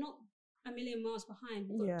 4, we're not a million miles behind.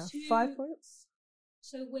 We've got Yeah, 2, 5 points.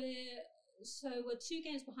 So we're 2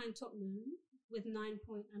 games behind Tottenham with 9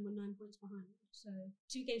 points, and we're 9 points behind. So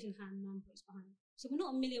 2 games in hand, 9 points behind. So we're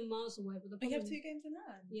not a million miles away. But You have 2 games in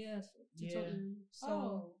hand? Yeah, to Yeah. Tottenham. So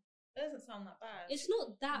Oh, that doesn't sound that bad. it's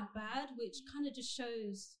not that bad, which kind of just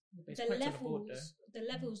shows It's the points on the board,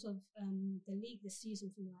 levels of the league this season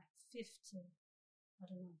from like 5th to, I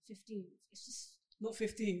don't know, 15th. It's just Not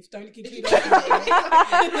 15th. Don't include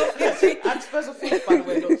that. And Spurs are 5th, by the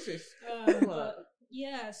way, not 5th. but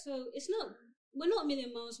yeah, so we're not a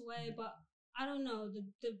million miles away, but I don't know.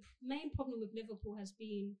 The main problem with Liverpool has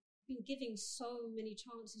been giving so many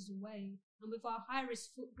chances away, and with our high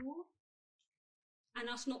risk football and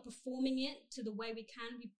us not performing it to the way we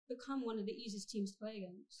can, we become one of the easiest teams to play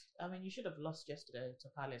against. I mean, you should have lost yesterday to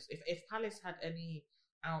Palace. If Palace had any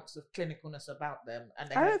ounce of clinicalness about them,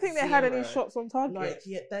 and I don't think they had any shots on target. But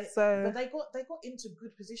they got into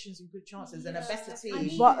good positions and good chances, and a better team. I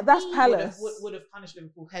mean, But that's Palace. would have punished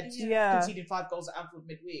Liverpool, hence Yeah. conceding 5 goals at Anfield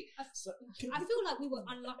midweek. So, I feel like we were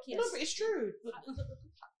unlucky. no, but it's true.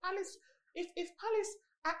 Palace, if Palace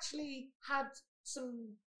actually had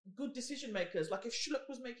some good decision makers, like if Schlupp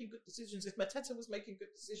was making good decisions, if Mateta was making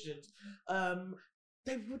good decisions,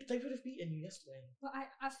 they would have beaten you yesterday. But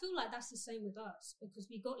I feel like that's the same with us, because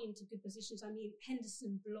we got into good positions. I mean,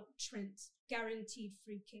 Henderson blocked Trent's guaranteed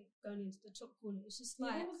free kick going into the top corner. It's just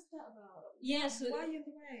like, what was that about? Yeah, so Why are you in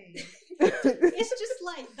the way? it's just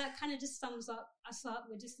like that kind of just sums us up.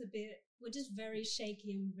 We're just very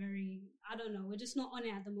shaky and very, I don't know, we're just not on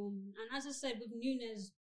it at the moment. And as I said, with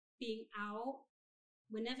Nunes being out,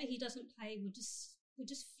 whenever he doesn't play, we're just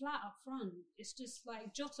flat up front. It's just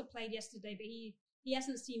like Jota played yesterday, but he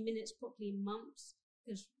hasn't seen minutes properly in months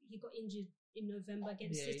because he got injured in November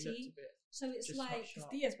against City. So it's like, Is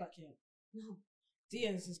Diaz back yet? No.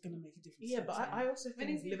 Diaz is going to make a difference. Yeah, but I also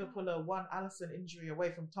think Liverpool are one Alisson injury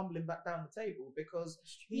away from tumbling back down the table, because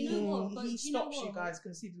he stops you guys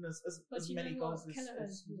conceding as many goals as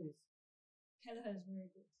Kelleher's you do. Kelleher's very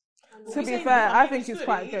good. To be fair, I think he's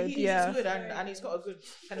quite good. He's Yeah. good, and he's got a good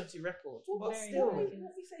penalty record. But Very still, good.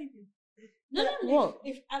 What are we saying? No. What?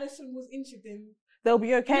 If Alisson was injured, then They'll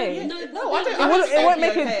be okay. No, I don't. It won't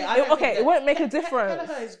make okay. I it. don't Okay, think it won't make a difference.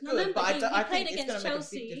 Kelleher is No, good, but I we think played it's going against to make a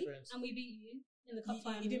Chelsea big difference. and we beat you in the cup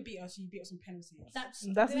final. you didn't beat us. You beat us on penalties. That's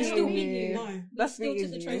we still beating beat you. you. No. That's we still took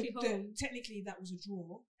beating the you. trophy home. Technically, that was a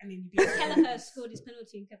draw, and then you beat us. Kelleher scored his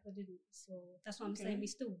penalty and Kepa didn't. So that's what I'm Okay. saying. We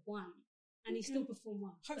still won, and he still performed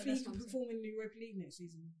well. So Hopefully, he that's can what I'm saying. perform in the Europa League next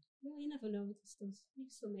season. Well, you never know. We can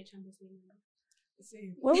still make Champions League. Let's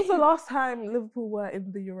see. When was the last time Liverpool were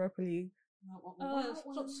in the Europa League?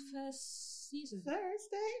 Klopp's first season.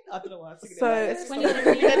 Thursday? I don't know why I'm thinking So- about It's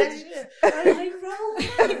it.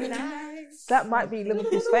 That might be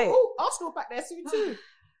Liverpool's fate. Oh, Arsenal back there soon too.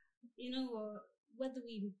 You know what? Whether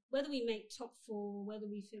we make top 4, wherever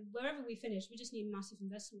we finish, we just need massive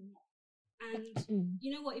investment. And you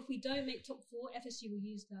know what? If we don't make top 4, FSG will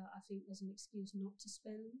use that, I think, as an excuse not to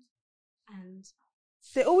spend. And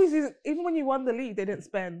They always, even when you won the league, they didn't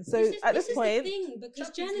spend. So at this point, is the thing, because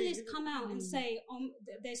journalists come out and say,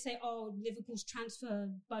 they say, oh, Liverpool's transfer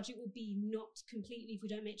budget will be not completely if we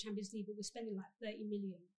don't make Champions League, but we're spending like 30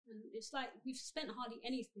 million. And it's like we've spent hardly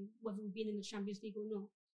anything, whether we've been in the Champions League or not.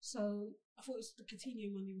 So I thought the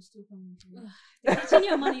Coutinho money was still coming through. The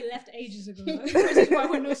Coutinho money left ages ago, which is why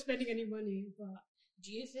we're not spending any money. But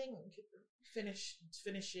do you think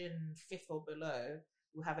finishing 5th or below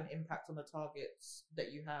will have an impact on the targets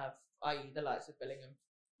that you have, i.e. the likes of Bellingham?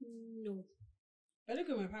 No.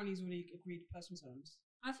 Bellingham apparently has already agreed personal terms.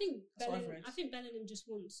 I think Bellingham just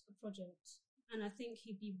wants a project, and I think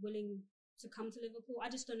he'd be willing to come to Liverpool. I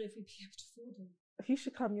just don't know if we'd be able to afford him. He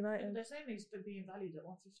should come United. They're saying he's been being valued at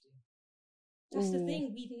 150. That's the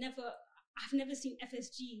thing. I've never seen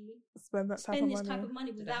FSG spend this type of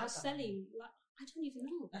money without selling. Like, I don't even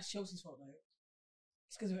know. That's Chelsea's fault though.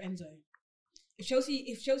 It's because of Enzo. If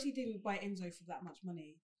Chelsea didn't buy Enzo for that much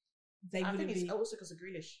money, they wouldn't be. I think it's also because of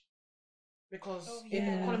Grealish. Because in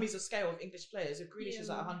economies of scale of English players, if Grealish is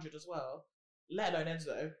at 100 as well, let alone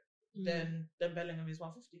Enzo, then Bellingham is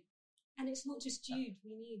 150. And it's not just Jude.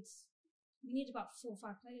 We need about 4 or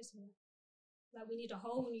 5 players here. Like, we need a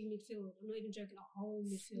whole new midfield. I'm not even joking, a whole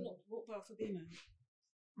midfield. What about Fabinho?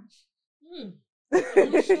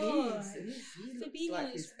 I'm not sure. Fabinho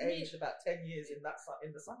like he's aged about 10 years in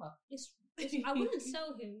the summer. I wouldn't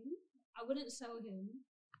sell him.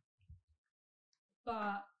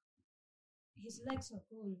 But his legs are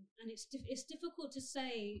gone, and it's difficult to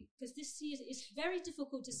say, because this season it's very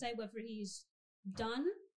difficult to say whether he's done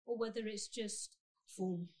or whether it's just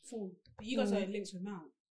form. But you guys are linked with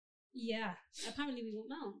Mount. Yeah, apparently we want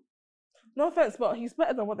Mount. No offense, but he's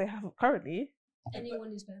better than what they have currently.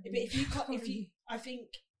 Anyone is better. But I think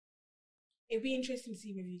it'd be interesting to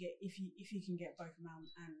see whether if you can get both Mount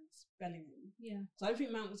and Bellingham. Yeah. So I don't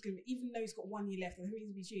think Mount was going to, even though he's got 1 year left, I think he's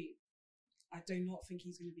going to be cheap. I do not think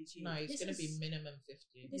he's going to be cheap. No, he's going to be minimum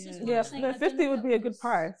 50. No, 50 would be a good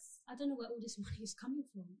price. I don't know where all this money is coming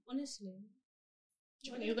from, honestly. Do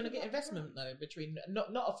you think you're going to get investment though between not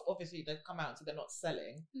obviously they've come out so they're not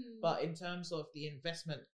selling, but in terms of the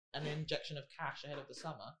investment and the injection of cash ahead of the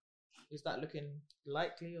summer, is that looking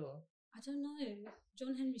likely or? I don't know.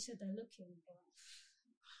 John Henry said they're looking, but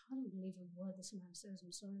I don't believe a word this man says.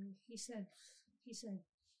 I'm sorry. He said,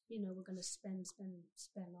 we're going to spend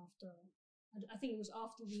after. I think it was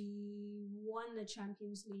after we won the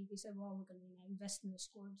Champions League. He said, well, we're going to invest in the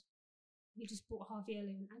squad. He just bought Harvey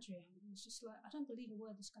Elliott and Adrian. It's just like, I don't believe a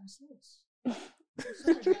word this guy says. Is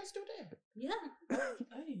Adrian still there? Yeah.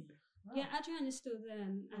 Wow. Yeah, Adrian is still there.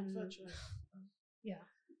 And yeah,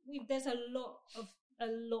 there's a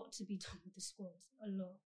lot to be done with the squad. A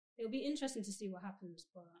lot. It'll be interesting to see what happens,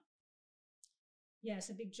 but yeah, it's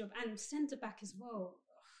a big job. And centre back as well.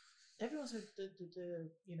 Everyone said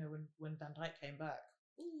when Van Dijk came back,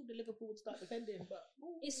 the Liverpool would start defending, but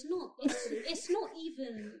it's not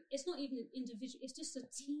even individual. It's just a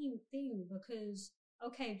team thing because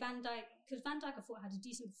Van Dijk I thought had a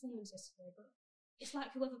decent performance yesterday, but it's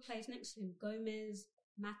like whoever plays next to him, Gomez,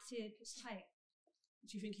 Matip. It's like,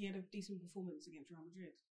 do you think he had a decent performance against Real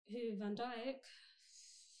Madrid? Who, Van Dijk?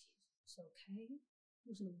 It's okay. It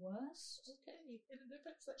wasn't the worst. Okay, in the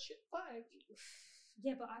defense that shit 5.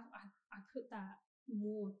 Yeah, but I put that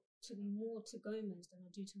more to Gomez than I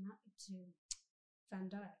do to Van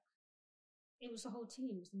Dijk. It was the whole team.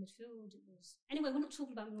 It was the midfield. It was anyway. We're not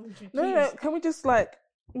talking about Real Madrid. No. Can we just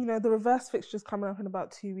the reverse fixture's coming up in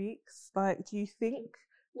about 2 weeks? Like, do you think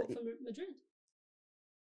what for Madrid?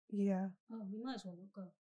 Yeah. Oh, we might as well not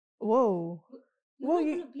go. Whoa. Well,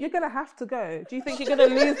 you're going to have to go. Do you think you're going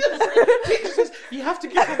to lose? You have to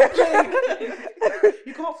give them a play.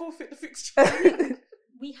 You can't forfeit the fixture.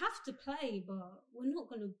 We have to play, but we're not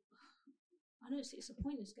going to... I don't see it's a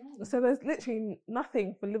pointless game. So there's literally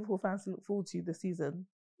nothing for Liverpool fans to look forward to this season.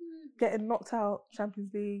 Getting knocked out,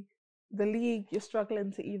 Champions League. The league, you're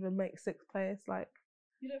struggling to even make 6th place. Like,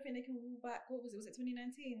 you don't think they can wall back? What was it? Was it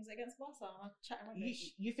 2019? Was it against Barca? I'm chatting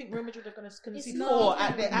rubbish. You think Real Madrid are going to concede 4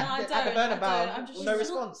 at the Bernabeu? No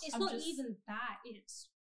response. It's not even that. It's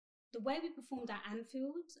the way we performed at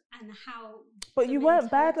Anfield and how. But you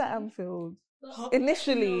weren't bad at Anfield.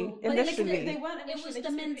 Initially. They weren't. It was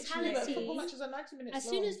the mentality. Football matches are 90 minutes as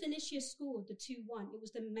soon as Vinicius scored the 2-1, it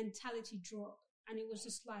was the mentality drop, and it was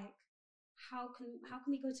just like, how can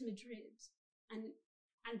we go to Madrid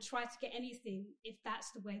and try to get anything if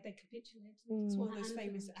that's the way they capitulate? It's one of those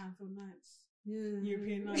famous Anfield nights. Yeah.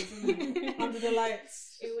 European nights, isn't it? Under the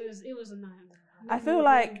lights. It was a nightmare. I feel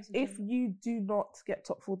like if you do not get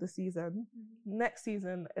top 4 this season, next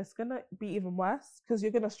season it's gonna be even worse because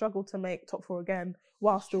you're gonna struggle to make top 4 again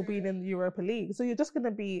while still being in the Europa League. So you're just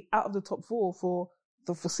gonna be out of the top 4 for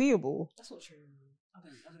the foreseeable. That's not true.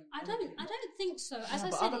 I don't think so. As I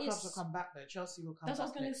but said, other clubs will come back though. Chelsea will come back. That's what I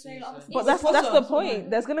was going to say. Like, But that's the point.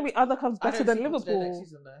 There's gonna be other clubs better than Liverpool. Next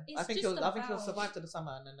season, though. I think he'll survive to the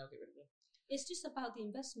summer and then they'll get rid of him. It's just about the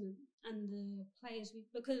investment and the players.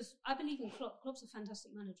 Because I believe in Klopp. Klopp's a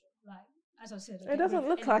fantastic manager. Like, as I said, It doesn't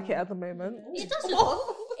look like it at the moment. It doesn't.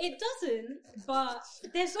 It doesn't. But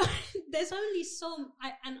there's only some.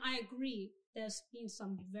 I agree. There's been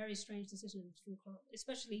some very strange decisions from Klopp,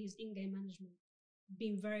 especially his in-game management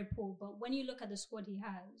being very poor. But when you look at the squad he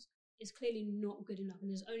has, it's clearly not good enough, and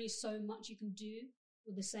there's only so much you can do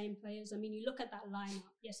with the same players. I mean, you look at that lineup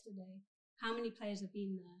yesterday. How many players have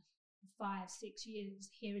been there? 5-6 years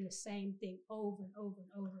hearing the same thing over and over and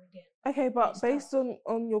over again. Okay, but based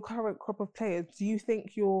on your current crop of players, do you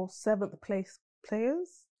think you're 7th place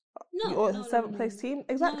players? No, or no, 7th place team?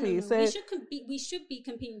 Exactly. No. So we should be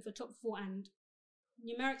competing for top 4, and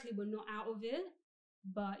numerically we're not out of it.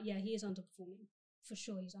 But yeah, he is underperforming for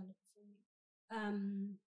sure. He's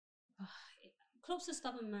underperforming. Klopp's a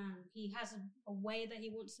stubborn man. He has a way that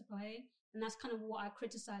he wants to play, and that's kind of what I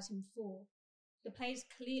criticize him for. The players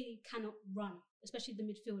clearly cannot run, especially the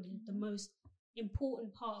midfield, the most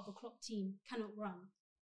important part of a Klopp team, cannot run.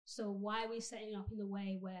 So why are we setting up in a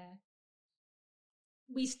way where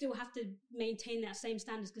we still have to maintain that same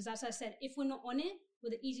standards? Because as I said, if we're not on it, we're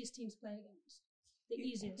the easiest team to play against. The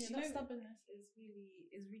easiest. Yeah, that stubbornness is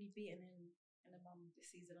really beating him in the mum this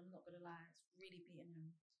season. I'm not gonna lie, it's really beating him.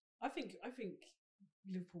 I think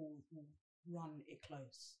Liverpool will run it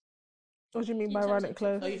close. What do you mean by run it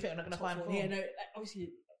close? Oh, you think they're not going to find form? Yeah, no.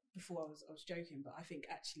 Obviously, before I was joking, but I think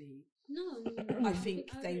actually, no. I think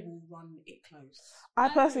they will run it close. I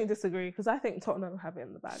personally disagree because I think Tottenham have it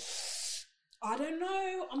in the bag. I don't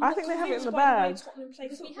know. I think they have it in the bag.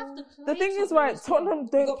 We have to play the thing is, right? Tottenham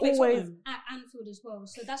don't always at Anfield as well.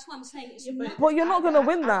 So that's what I'm saying. It's but you're not going to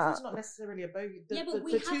win that. It's not necessarily a bogey. But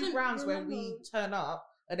the 2 rounds where we turn up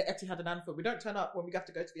at the Etihad and Anfield, we don't turn up when we have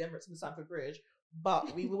to go to the Emirates and the Stamford Bridge.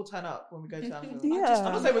 But we will turn up when we go to Anfield. Yeah.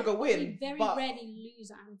 I'm not saying we're going to win. We very rarely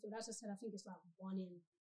lose at Anfield. As I said, I think it's like 1 in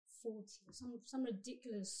 40. Some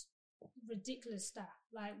ridiculous stat.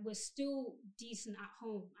 Like, we're still decent at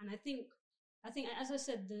home. And I think, as I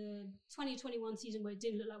said, the 2021 season where it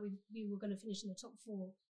didn't look like we were going to finish in the top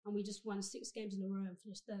 4 and we just won 6 games in a row and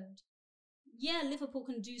finished 3rd. Yeah, Liverpool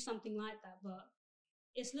can do something like that, but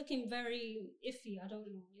it's looking very iffy. I don't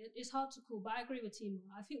know. It's hard to call, but I agree with Timo.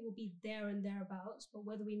 I think we'll be there and thereabouts, but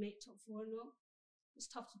whether we make top 4 or not, it's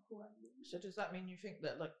tough to call. So does that mean you think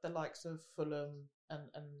that like the likes of Fulham and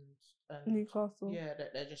Newcastle, yeah,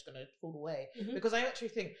 that they're just going to fall away? Mm-hmm. Because I actually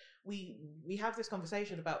think we have this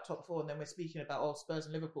conversation about top 4, and then we're speaking about Spurs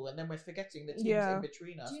and Liverpool, and then we're forgetting the teams in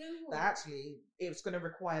between us. Do you know what? That actually it's going to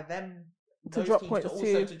require them to drop points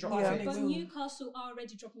to drop points. But Newcastle are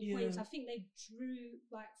already dropping points. I think they drew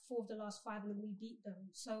like 4 of the last 5 and then we beat them.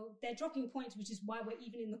 So they're dropping points, which is why we're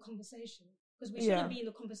even in the conversation. Because we shouldn't be in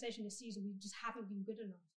the conversation this season. We just haven't been good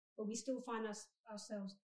enough. But we still find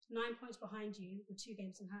ourselves 9 points behind you with 2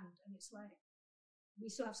 games in hand. And it's like, we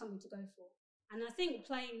still have something to go for. And I think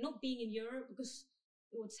not being in Europe, because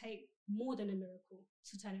it would take more than a miracle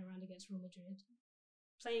to turn it around against Real Madrid.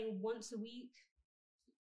 Playing once a week.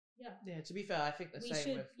 Yeah, to be fair, I think the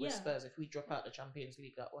same with Spurs. If we drop out the Champions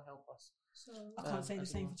League, that will help us. So I can't say the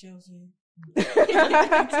same for Chelsea.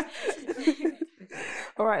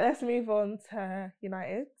 All right, let's move on to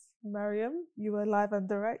United. Mariam, you were live and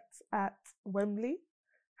direct at Wembley.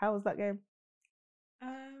 How was that game?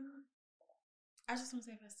 I just want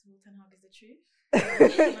to say, first of all, Ten Hag is the truth.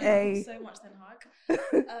 I love so much Ten Hag.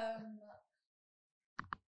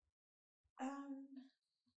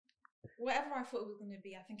 Whatever I thought it was going to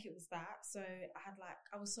be, I think it was that. So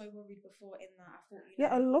I was so worried before in that. I thought,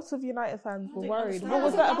 a lot of United fans were worried. Understand. What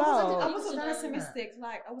was that about? I wasn't pessimistic.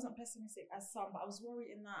 Like, I wasn't pessimistic as some, but I was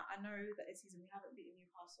worried in that. I know that this season we haven't beaten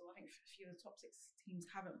Newcastle. I think a few of the top 6 teams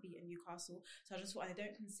haven't beaten Newcastle. So I just thought I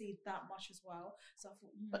don't concede that much as well. So I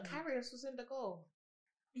thought, But Karius was in the goal.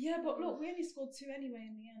 Yeah, but look, we only scored 2 anyway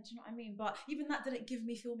in the end. Do you know what I mean? But even that didn't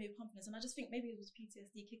fill me with confidence, and I just think maybe it was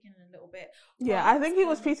PTSD kicking in a little bit. Yeah, I think it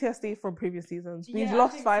was PTSD from previous seasons. We've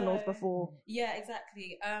lost finals before. Yeah,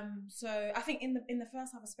 exactly. So I think in the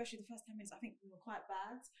first half, especially the first 10 minutes, I think we were quite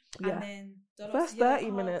bad. Yeah. And then the first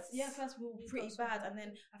 30 minutes. Yeah, first we were pretty bad, and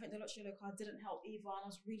then I think the Lotch yellow card didn't help either. And I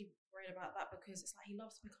was really worried about that because it's like he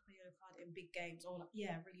loves to pick up a yellow card in big games, or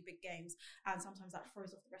really big games, and sometimes that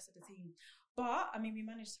throws off the rest of the team. But I mean, we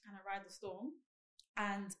managed to kind of ride the storm.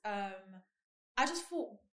 And I just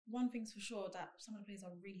thought one thing's for sure, that some of the players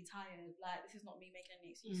are really tired. Like, this is not me making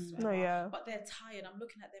any excuses, but they're tired. I'm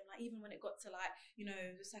looking at them, like, even when it got to, like, you know,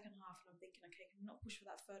 the second half, and I'm thinking, okay, can we not push for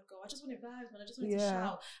that third goal? I just wanted vibes, man. I just wanted to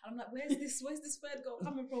shout. And I'm like, where's this third goal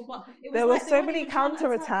coming from? But it was there were so many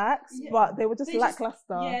counter-attacks, but they were just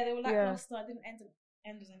lackluster. They were lackluster. It didn't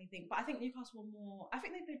end as anything. But I think Newcastle were more, I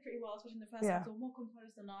think they played pretty well, especially in the first half. They were more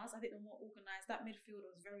composed than us. I think they were more organised. Our midfield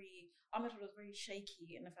was very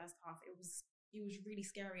shaky in the first half. It was really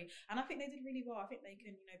scary, and I think they did really well. I think they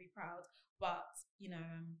can, you know, be proud, but you know,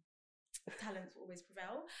 talents will always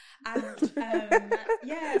prevail. And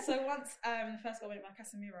so once the first goal went by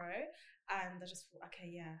Casemiro, and I just thought,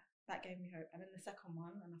 okay, that gave me hope. And then the second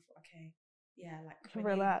one, and I thought, okay, like I can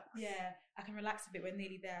relax. I can relax a bit. We're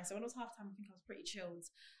nearly there. So when it was half time, I think I was pretty chilled.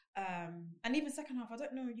 And even second half, I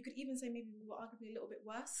don't know, you could even say maybe we were arguably a little bit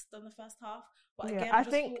worse than the first half. But again, I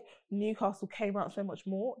think Newcastle came out so much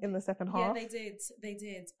more in the second half. Yeah, they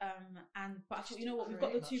did. But I thought, you know what, we've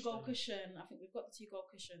got the 2-goal cushion. I think we've got the 2-goal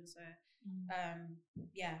cushion. So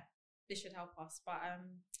this should help us. But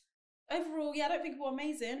overall, I don't think we were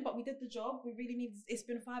amazing, but we did the job. We really need. It's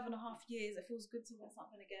been 5.5 years. It feels good to win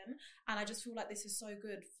something again, and I just feel like this is so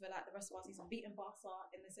good for like the rest of our season. Beating Barca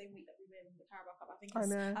in the same week that we win the Carabao Cup,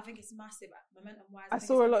 I think it's massive momentum wise. I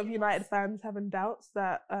saw a lot of United fans having doubts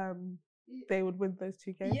that they would win those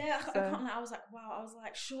 2 games. Yeah, I can't lie. I was like, wow. I was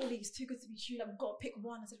like, surely it's too good to be true. Like, we've got to pick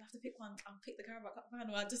one. I said, if I have to pick one, I'll pick the Carabao Cup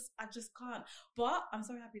final. I just can't. But I'm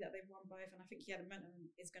so happy that they've won both, and I think the momentum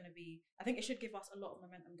is going to be. I think it should give us a lot of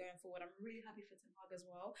momentum going forward. I'm really happy for Ten Hag as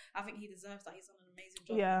well. I think he deserves that. He's done an amazing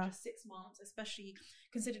job in just 6 months, especially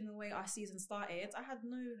considering the way our season started. I had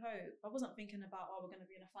no hope. I wasn't thinking about we're going to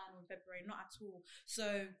be in a final in February. Not at all.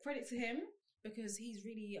 So credit to him, because he's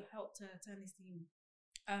really helped to turn this team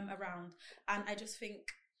around. And I just think,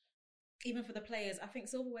 even for the players, I think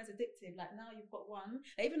silverware's addictive. Like, now you've got one.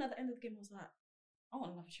 Even at the end of the game, I was like, I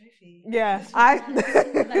want another trophy. Yeah,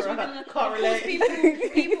 can't relate.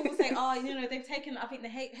 People will say, oh, you know, they've taken. I think the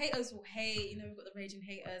haters will hate. You know, we've got the raging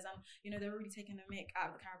haters, and you know, they're already taking a mick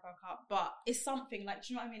out of the Carabao Cup. But it's something. Like,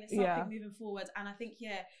 do you know what I mean? It's something moving forward. And I think,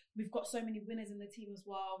 we've got so many winners in the team as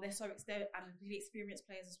well. They're and really experienced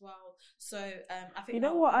players as well. So I think, you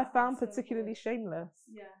know what I found particularly shameless?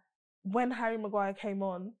 Yeah. When Harry Maguire came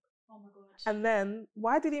on. Oh my God. And then,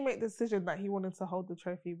 why did he make the decision that he wanted to hold the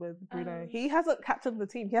trophy with Bruno? He hasn't captained the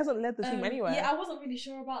team. He hasn't led the team anywhere. Yeah, I wasn't really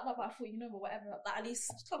sure about that, but I thought, you know what, whatever. Like, at least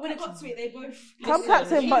when it got to it, they both... Club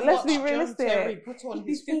captain, but let's be realistic. Terry put on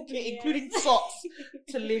his full kit, including socks,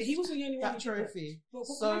 to lift he wasn't the only one that trophy. But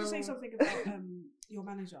can I just say something about your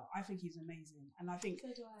manager? I think he's amazing. And I think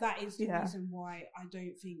that is the reason why I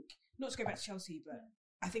don't think... Not to go back to Chelsea, but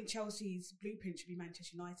I think Chelsea's blueprint should be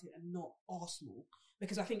Manchester United and not Arsenal.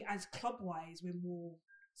 Because I think as club-wise, we're more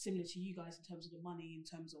similar to you guys in terms of the money, in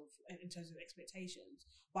terms of expectations.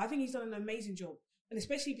 But I think he's done an amazing job, and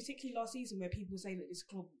particularly last season, where people were saying that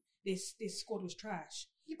this squad was trash.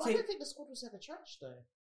 Yeah, but I don't think the squad was ever trash though.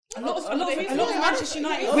 A lot of Manchester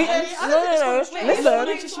United.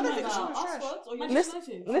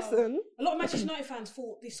 Listen. A lot of Manchester United fans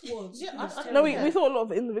thought this squad. We thought a lot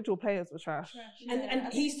of individual players were trash.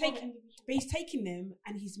 And he's taken them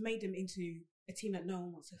and he's made them into a team that no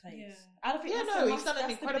one wants to face. Yeah. I don't think he's done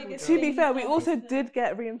an incredible job. To be fair, we also did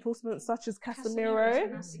get reinforcements such as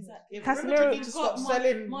Casemiro. Exactly. Casemiro need to stop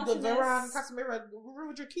selling the Varane, Casemiro. Where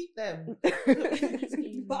would you keep them?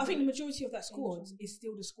 But I think the majority of that squad is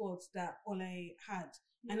still the squads that Ole had.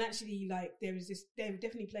 And actually, like, there are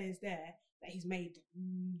definitely players there that he's made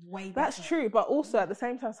way better. That's true, but also at the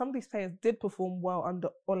same time, some of these players did perform well under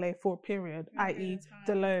Ole for a period, i.e.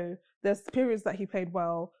 Delot. There's periods that he played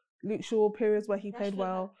well. Luke Shaw, periods where he played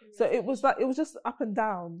well. So it was just up and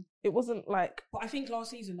down. It wasn't like... But I think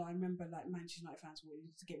last season, I remember like Manchester United fans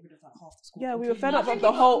wanted to get rid of like half the squad. Yeah, we were fed up with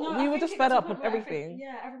the whole... We were just fed up with everything.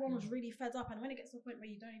 Everyone was really fed up. And when it gets to a point where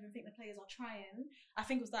you don't even think the players are trying, I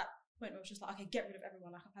think it was that point where it was just like, okay, get rid of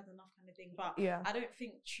everyone. Like, I've had enough kind of thing. But I don't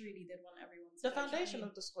think truly they'd want everyone to... The foundation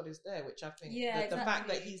of the squad is there, which I think the fact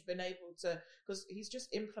that he's been able to... Because he's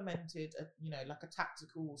just implemented, like a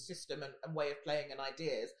tactical system and way of playing and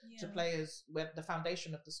ideas to players where the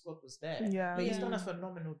foundation of the squad was there. Yeah. But he's done a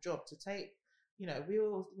phenomenal job to take...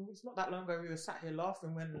 it's not that long ago we were sat here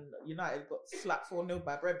laughing when United got slapped 4-0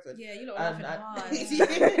 by Brentford. Yeah, you lot were laughing hard.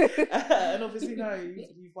 And obviously,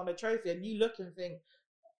 you've won a trophy and you look and think,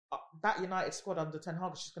 that United squad under Ten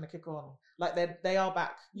Hag is just going to kick on. Like, they are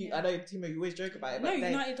back. I know, Timo, you always joke about it. No,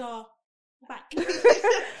 United are back.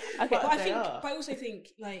 But I also think,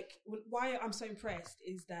 like, why I'm so impressed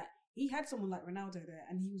is that he had someone like Ronaldo there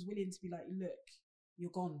and he was willing to be like, look, you're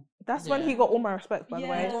gone. That's when he got all my respect, by the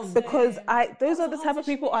way, Gone. because those are the type of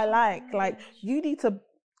people I like. Like, you need to,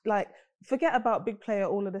 like, forget about big player,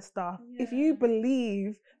 all of this stuff. If you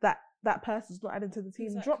believe that that person's not added to the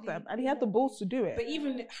team, drop them. And he had the balls to do it. But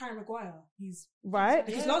even Harry Maguire, he's right,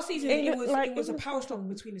 because last season it was a power struggle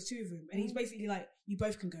between the two of them, and he's basically like, you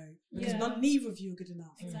both can go because neither of you are good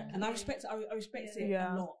enough. Exactly. And I respect it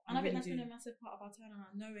a lot. And I think that's been a massive part of our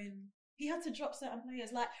turnaround, knowing he had to drop certain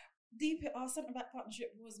players. Like our centre back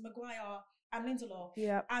partnership was Maguire and Lindelof.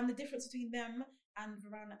 Yeah. And the difference between them and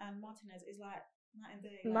Varane and Martinez is like night and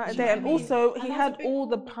day. Night and day. And also, he had all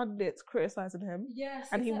the pundits criticising him. Yes,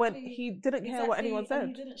 and he didn't care what anyone said.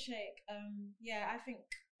 He didn't shake. I think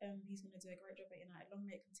he's going to do a great job at United. Long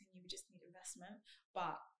may it continue. We just need investment.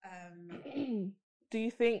 But do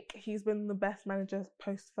you think he's been the best manager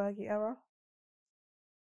post Fergie era?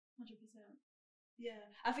 100%. Yeah,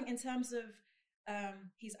 I think in terms of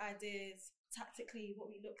his ideas, tactically, what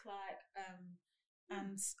we look like,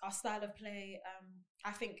 and our style of play,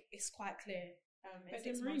 I think it's quite clear. But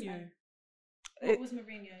then Mourinho. What was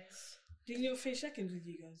Mourinho's? Didn't he finish second with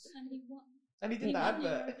you guys? And he won. And he did that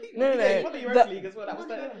advert. No. He won the Europa League as well. That was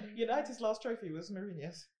United's last trophy was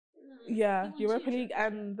Mourinho's. Yeah, Europa League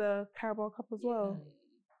and the Carabao Cup as well.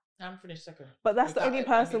 And finished second. But that's the only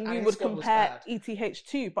person we would compare ETH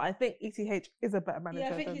to. But I think ETH is a better manager.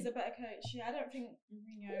 Yeah, I think he's a better coach. Yeah, I don't think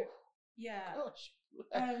Mourinho. Yeah. Gosh.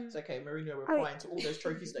 It's okay. Mourinho replying to all those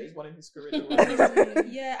trophies that he's won in his career.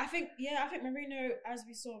 I think Mourinho, as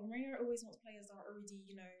we saw, Mourinho always wants players that are already,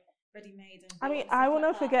 ready-made. And I mean, I will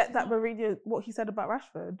not forget that Mourinho, what he said about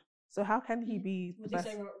Rashford. So how can he be the best?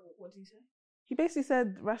 What did he say? He basically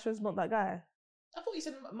said Rashford's not that guy. I thought he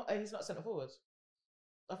said he's not centre forward.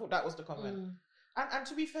 I thought that was the comment. And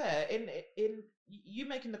to be fair, in you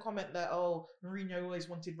making the comment that Mourinho always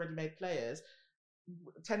wanted ready-made players,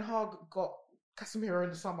 Ten Hag got Casemiro in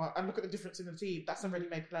the summer, and look at the difference in the team. That's a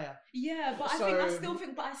ready-made player. Yeah, but I still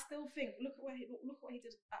think. Look at what he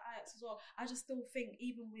did at Ajax as well. I just still think,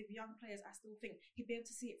 even with young players, I still think he'd be able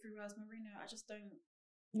to see it through. Whereas Mourinho, I just don't.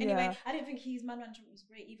 Anyway, I didn't think his man management was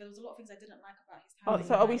great either. There was a lot of things I didn't like about his time.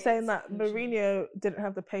 So are we saying that Mourinho didn't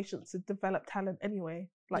have the patience to develop talent anyway,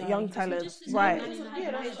 like young talent, right?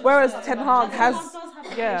 Whereas Ten Hag has, I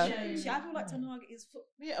feel like Ten Hag is.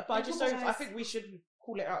 Yeah, but I just don't. I think we should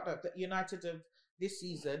call it out that United of this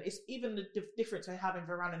season, it's even the difference they have in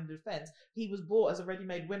Varane in defence. He was bought as a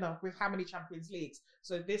ready-made winner with how many Champions Leagues?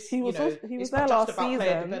 So this, he was there last season.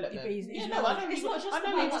 I know,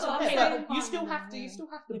 but you still have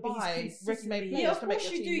to buy ready-made players. Yeah, of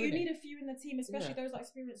course you do. You need a few in the team, especially those that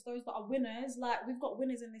experience, those that are winners. Like, we've got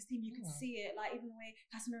winners in this team. You can see it. Like, even the way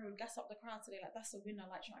Casemiro would gas up the crowd today, like, that's a winner.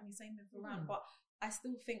 Like, you know what I mean? Same with Varane, but I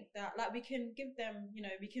still think that, like, we can give them,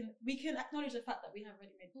 we can acknowledge the fact that we have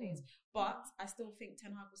ready-made players, but I still think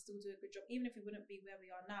Ten Hag will still do a good job, even if we wouldn't be where we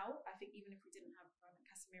are now. I think even if we didn't have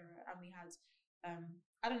Casemiro and we had,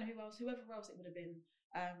 I don't know whoever else it would have been.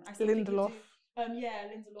 Lindelof.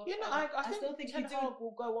 Lindelof. I think Ten Hag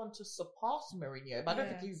will go on to surpass Mourinho, but I don't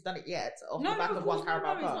think he's done it yet. Off the back of one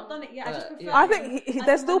Carabao Cup. He's not done it yet. I think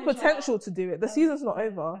there's still potential to do it. The season's not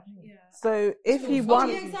over. So if he won,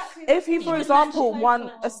 if he, for example,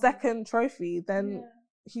 won a second trophy, then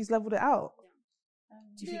he's leveled it out.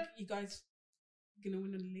 Do you think you guys are gonna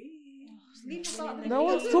win the league? No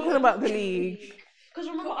one's talking about the league. Because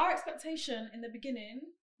remember, our expectation in the beginning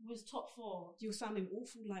was top 4. You're sounding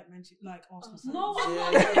awful like Arsenal. No,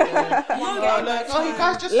 you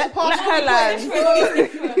guys just let her land.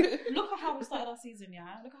 Look at how we started our season,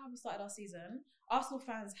 Look at how we started our season. Arsenal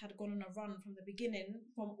fans had gone on a run from the beginning,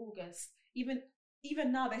 from August.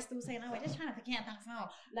 Even now, they're still saying, we're just trying to forget that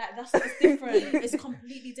foul. Like, it's different. It's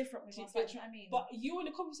completely different with us. Like, you know what I mean? But you're in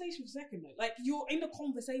the conversation for a second, though. Like, you're in the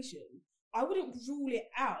conversation. I wouldn't rule it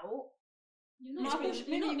out. You're not a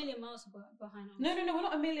million miles behind. No, we're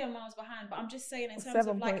not a million miles behind. But I'm just saying, in terms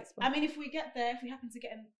of, like, I mean, if we get there, if we happen to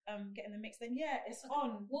get in the mix, then it's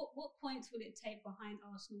on. What points would it take behind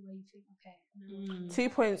Arsenal where you think, okay, 2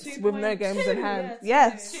 points with no games in hand?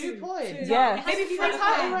 Yes, 2 points. Yes. Maybe 3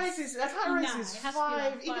 title races. A title race is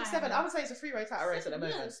 5, even 7. I would say it's a 3-way title race at the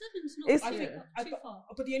moment. 7's not too far.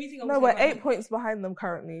 But the only thing we're 8 points behind them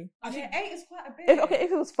currently. I think 8 is quite a bit.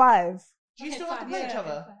 If it was 5, do you still have to play each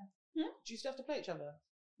other? Do you still have to play each other?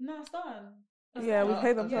 No, it's done. We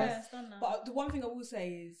played them first. It's done now. But the one thing I will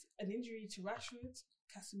say is an injury to Rashford,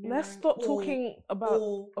 Casemiro. Let's stop talking about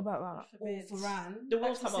that. Or Varane. The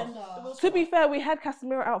wheels come off. To be fair, we had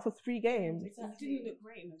Casemiro out for 3 games. Exactly. He didn't look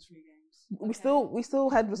great in those 3 games. We still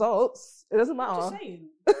had results. It doesn't matter. I'm just saying.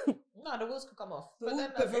 No, the wheels could come off. But But then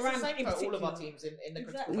but it's the Varane same in for all of our particular. teams in the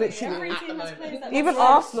Exactly. critical Literally. phase Every at team the has players moment. that Even love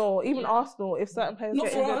Reds. Arsenal, if certain players Not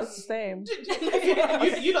get for injured, us. it's the same.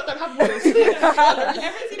 you don't have wheels.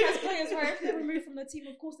 Every team has players where if they're removed from the team,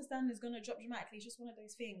 of course the standard is going to drop dramatically. It's just one of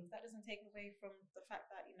those things. That doesn't take away from the fact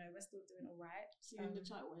that, you know, we're still doing all right. In the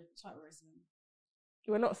title race.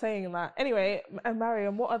 We're not saying that. Anyway, and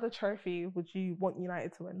Mariam, what other trophy would you want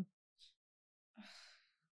United to win?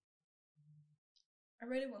 I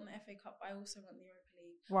really want the FA Cup, but I also want the Europa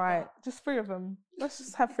League. Right, just 3 of them. Let's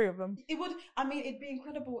just have 3 of them. It would, I mean, it'd be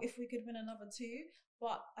incredible if we could win another 2,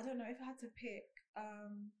 but I don't know if I had to pick,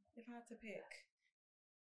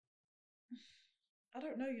 I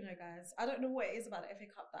don't know, you know, guys. I don't know what it is about the FA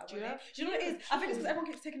Cup that I want. Do you know what it is? I think it's because everyone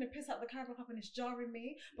keeps taking the piss out of the Carabao Cup and it's jarring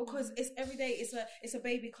me because it's every day it's a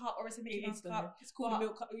baby cup or it's a Mickey Mouse Cup. It's called the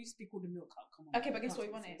Milk Cup. It used to be called the Milk Cup. Come on. Okay, but guess what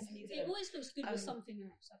we want it? It always looks good with something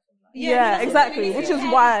else, I feel like. Yeah, exactly, which is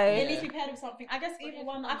why. It needs to be paired with something. I guess either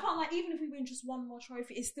one. I can't like even if we win just one more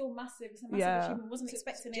trophy, it's still massive. It's a massive achievement. I wasn't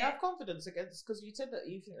expecting Do you have confidence against? Because you said that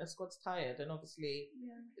you think the squad's tired, and obviously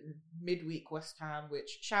midweek West Ham,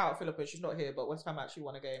 which shout out Philippa, she's not here, but West Ham actually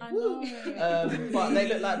won a game. I know. But they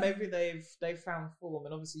look like maybe they've found form,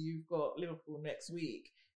 and obviously you've got Liverpool next week.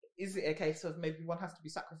 Is it a case of maybe one has to be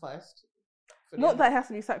sacrificed? Not that it has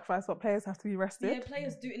to be sacrificed, but players have to be rested. Yeah,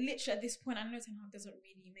 players do. Literally at this point, I know Ten Hag doesn't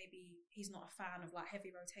really. Maybe he's not a fan of like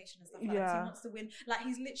heavy rotation and stuff like that. He wants to win. Like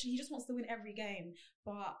he just wants to win every game.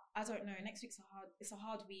 But I don't know. Next week's a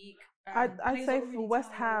hard week. I'd say for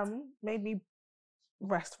West Ham, maybe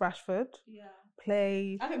rest Rashford. Yeah.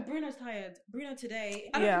 Play. I think Bruno's tired. Bruno today.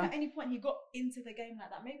 I don't think at any point he got into the game like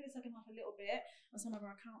that. Maybe the second half a little bit on some of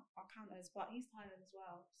our counters, but he's tired as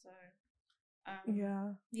well. So.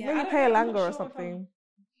 Maybe play a Langer or something.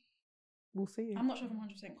 We'll see. I'm not sure if I'm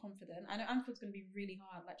 100% confident. I know Anfield's going to be really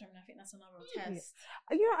hard. Like, I think that's another test.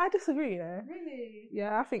 You know, I disagree. Really?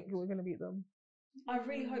 Yeah, I think we're going to beat them. I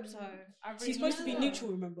really hope so. She's supposed to be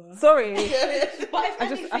neutral, remember? Sorry. But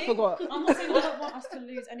if I forgot. I'm not saying I don't want us to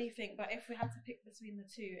lose anything, but if we had to pick between the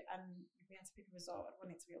two and we had to pick a result, I'd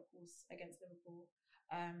want it to be, of course, against Liverpool.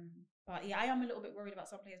 But yeah, I am a little bit worried about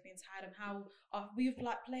some players being tired and how we've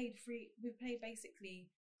played basically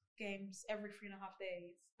games every 3.5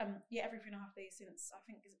 days. Every 3.5 days since I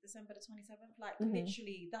think is it December the 27th. Like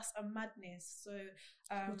literally, that's a madness. So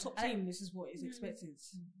your top team, this is what is expected.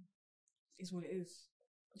 Is what it is.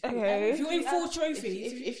 Okay. If you win 4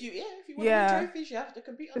 trophies, if you want to win trophies, you have to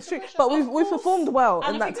compete on true. But we've performed well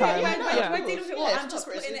in that time. We're dealing with it all. I'm just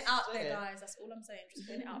putting it out there, guys. That's all I'm saying. Just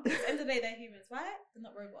putting it out there. At the end of the day, they're humans, right? They're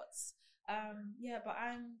not robots. But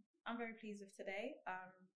I'm very pleased with today.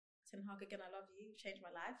 Ten Hag, again, I love you. You changed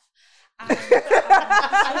my life.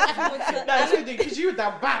 Because you were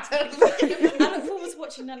down bad. I look forward to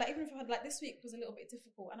watching that. Like, even if I had this week was a little bit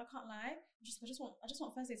difficult, and I can't lie. I just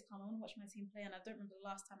want Thursday to come. I want to watch my team play, and I don't remember the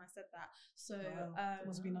last time I said that. So it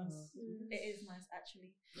must be nice. It is nice,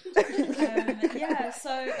 actually.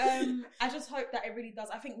 I just hope that it really does.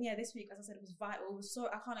 I think this week, as I said, it was vital. It was so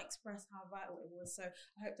I can't express how vital it was. So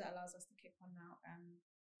I hope that allows us to kick on now.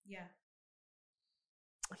 Yeah.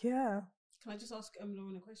 Can I just ask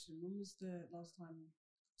Lauren a question? When was the last time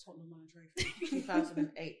Tottenham won a trophy?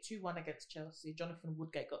 2008, 2-1 against Chelsea. Jonathan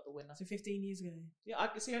Woodgate got the winner. So 15 years ago. Yeah,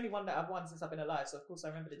 it's the only one that I've won since I've been alive. So of course I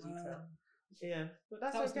remember the detail. Yeah, but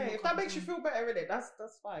that's that okay. If that makes you feel better, innit? That's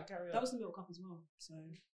fine. Carry on. That was the Milk Cup as well. So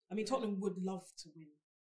I mean, Tottenham would love to win,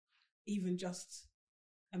 even just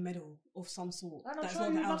a medal of some sort. And I'm sure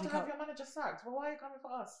you'd love to have your manager sacked. Well, why are you coming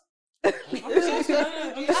for us? I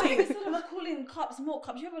think instead of calling cups Milk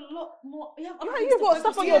Cups, you have a lot more. You've got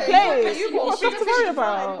stuff on your plate. You've got stuff to worry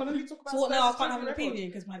about. So what now? I can't have an opinion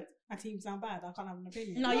because my team's down bad. I can't have an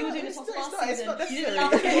opinion. No, you were doing this on last season. You didn't allow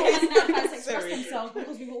fans to express themselves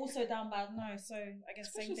because we were also down bad. No, so I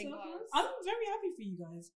guess same thing. I'm very happy for you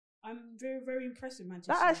guys. I'm very, very impressed with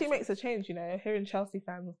Manchester. That actually makes a change, you know, hearing Chelsea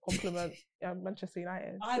fans compliment Manchester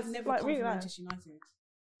United. I've never come to Manchester United.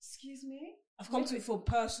 Excuse me? I've come to it for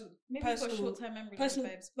personal, short-term memory, babes,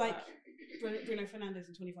 like Bruno Fernandes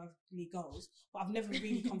and 25 league goals, but I've never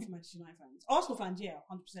really come from Manchester United fans. Arsenal fans, yeah,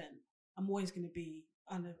 100%. I'm always going to be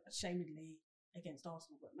unashamedly against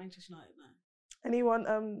Arsenal, but Manchester United, no.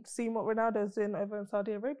 Anyone seen what Ronaldo's doing over in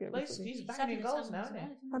Saudi Arabia? He's banging goals now, isn't he?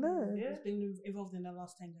 I know. Yeah. He's been involved in the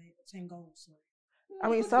last 10 goals. So. I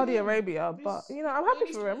mean, Saudi Arabia, but, you know, I'm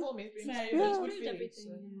happy for him.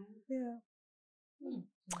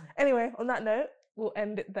 Anyway, on that note, we'll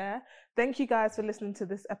end it there. Thank you guys for listening to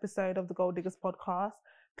this episode of the Gold Diggers podcast.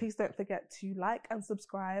 Please don't forget to like and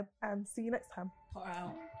subscribe, and see you next time. Pot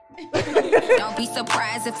out. Don't be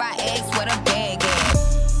surprised if I ask what a bag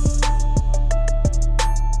is.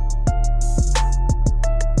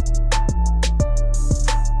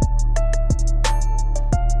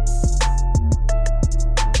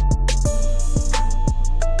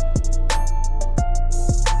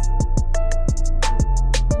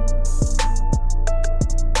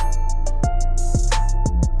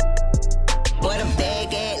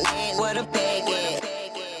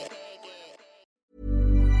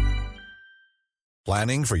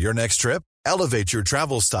 Planning for your next trip? Elevate your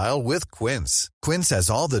travel style with Quince. Quince has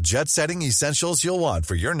all the jet-setting essentials you'll want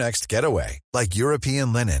for your next getaway, like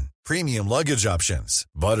European linen, premium luggage options,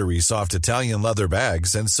 buttery soft Italian leather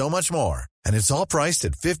bags, and so much more. And it's all priced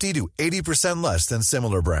at 50 to 80% less than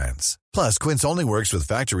similar brands. Plus, Quince only works with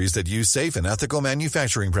factories that use safe and ethical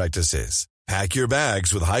manufacturing practices. Pack your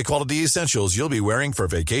bags with high-quality essentials you'll be wearing for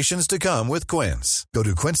vacations to come with Quince. Go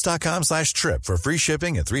to quince.com/trip for free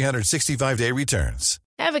shipping and 365-day returns.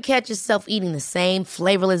 Ever catch yourself eating the same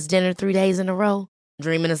flavorless dinner 3 days in a row?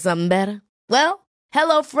 Dreaming of something better? Well,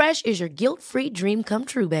 HelloFresh is your guilt-free dream come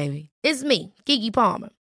true, baby. It's me, Keke Palmer.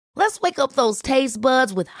 Let's wake up those taste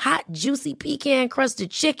buds with hot, juicy pecan-crusted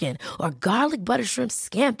chicken or garlic butter shrimp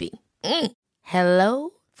scampi. Hello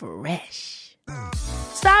Fresh.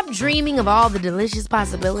 Stop dreaming of all the delicious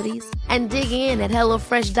possibilities and dig in at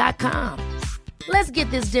HelloFresh.com. Let's get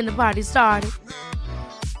this dinner party started.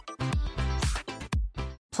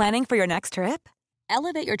 Planning for your next trip?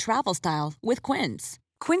 Elevate your travel style with Quince.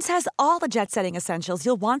 Quince has all the jet-setting essentials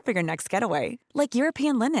you'll want for your next getaway, like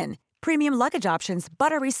European linen, premium luggage options,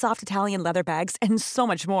 buttery soft Italian leather bags, and so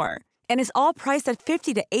much more. And is all priced at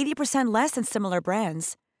 50 to 80% less than similar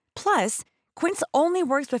brands. Plus, Quince only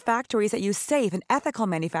works with factories that use safe and ethical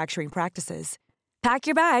manufacturing practices. Pack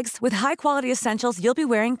your bags with high-quality essentials you'll be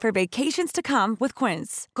wearing for vacations to come with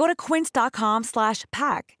Quince. Go to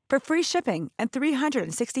quince.com/pack for free shipping and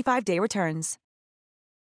 365-day returns.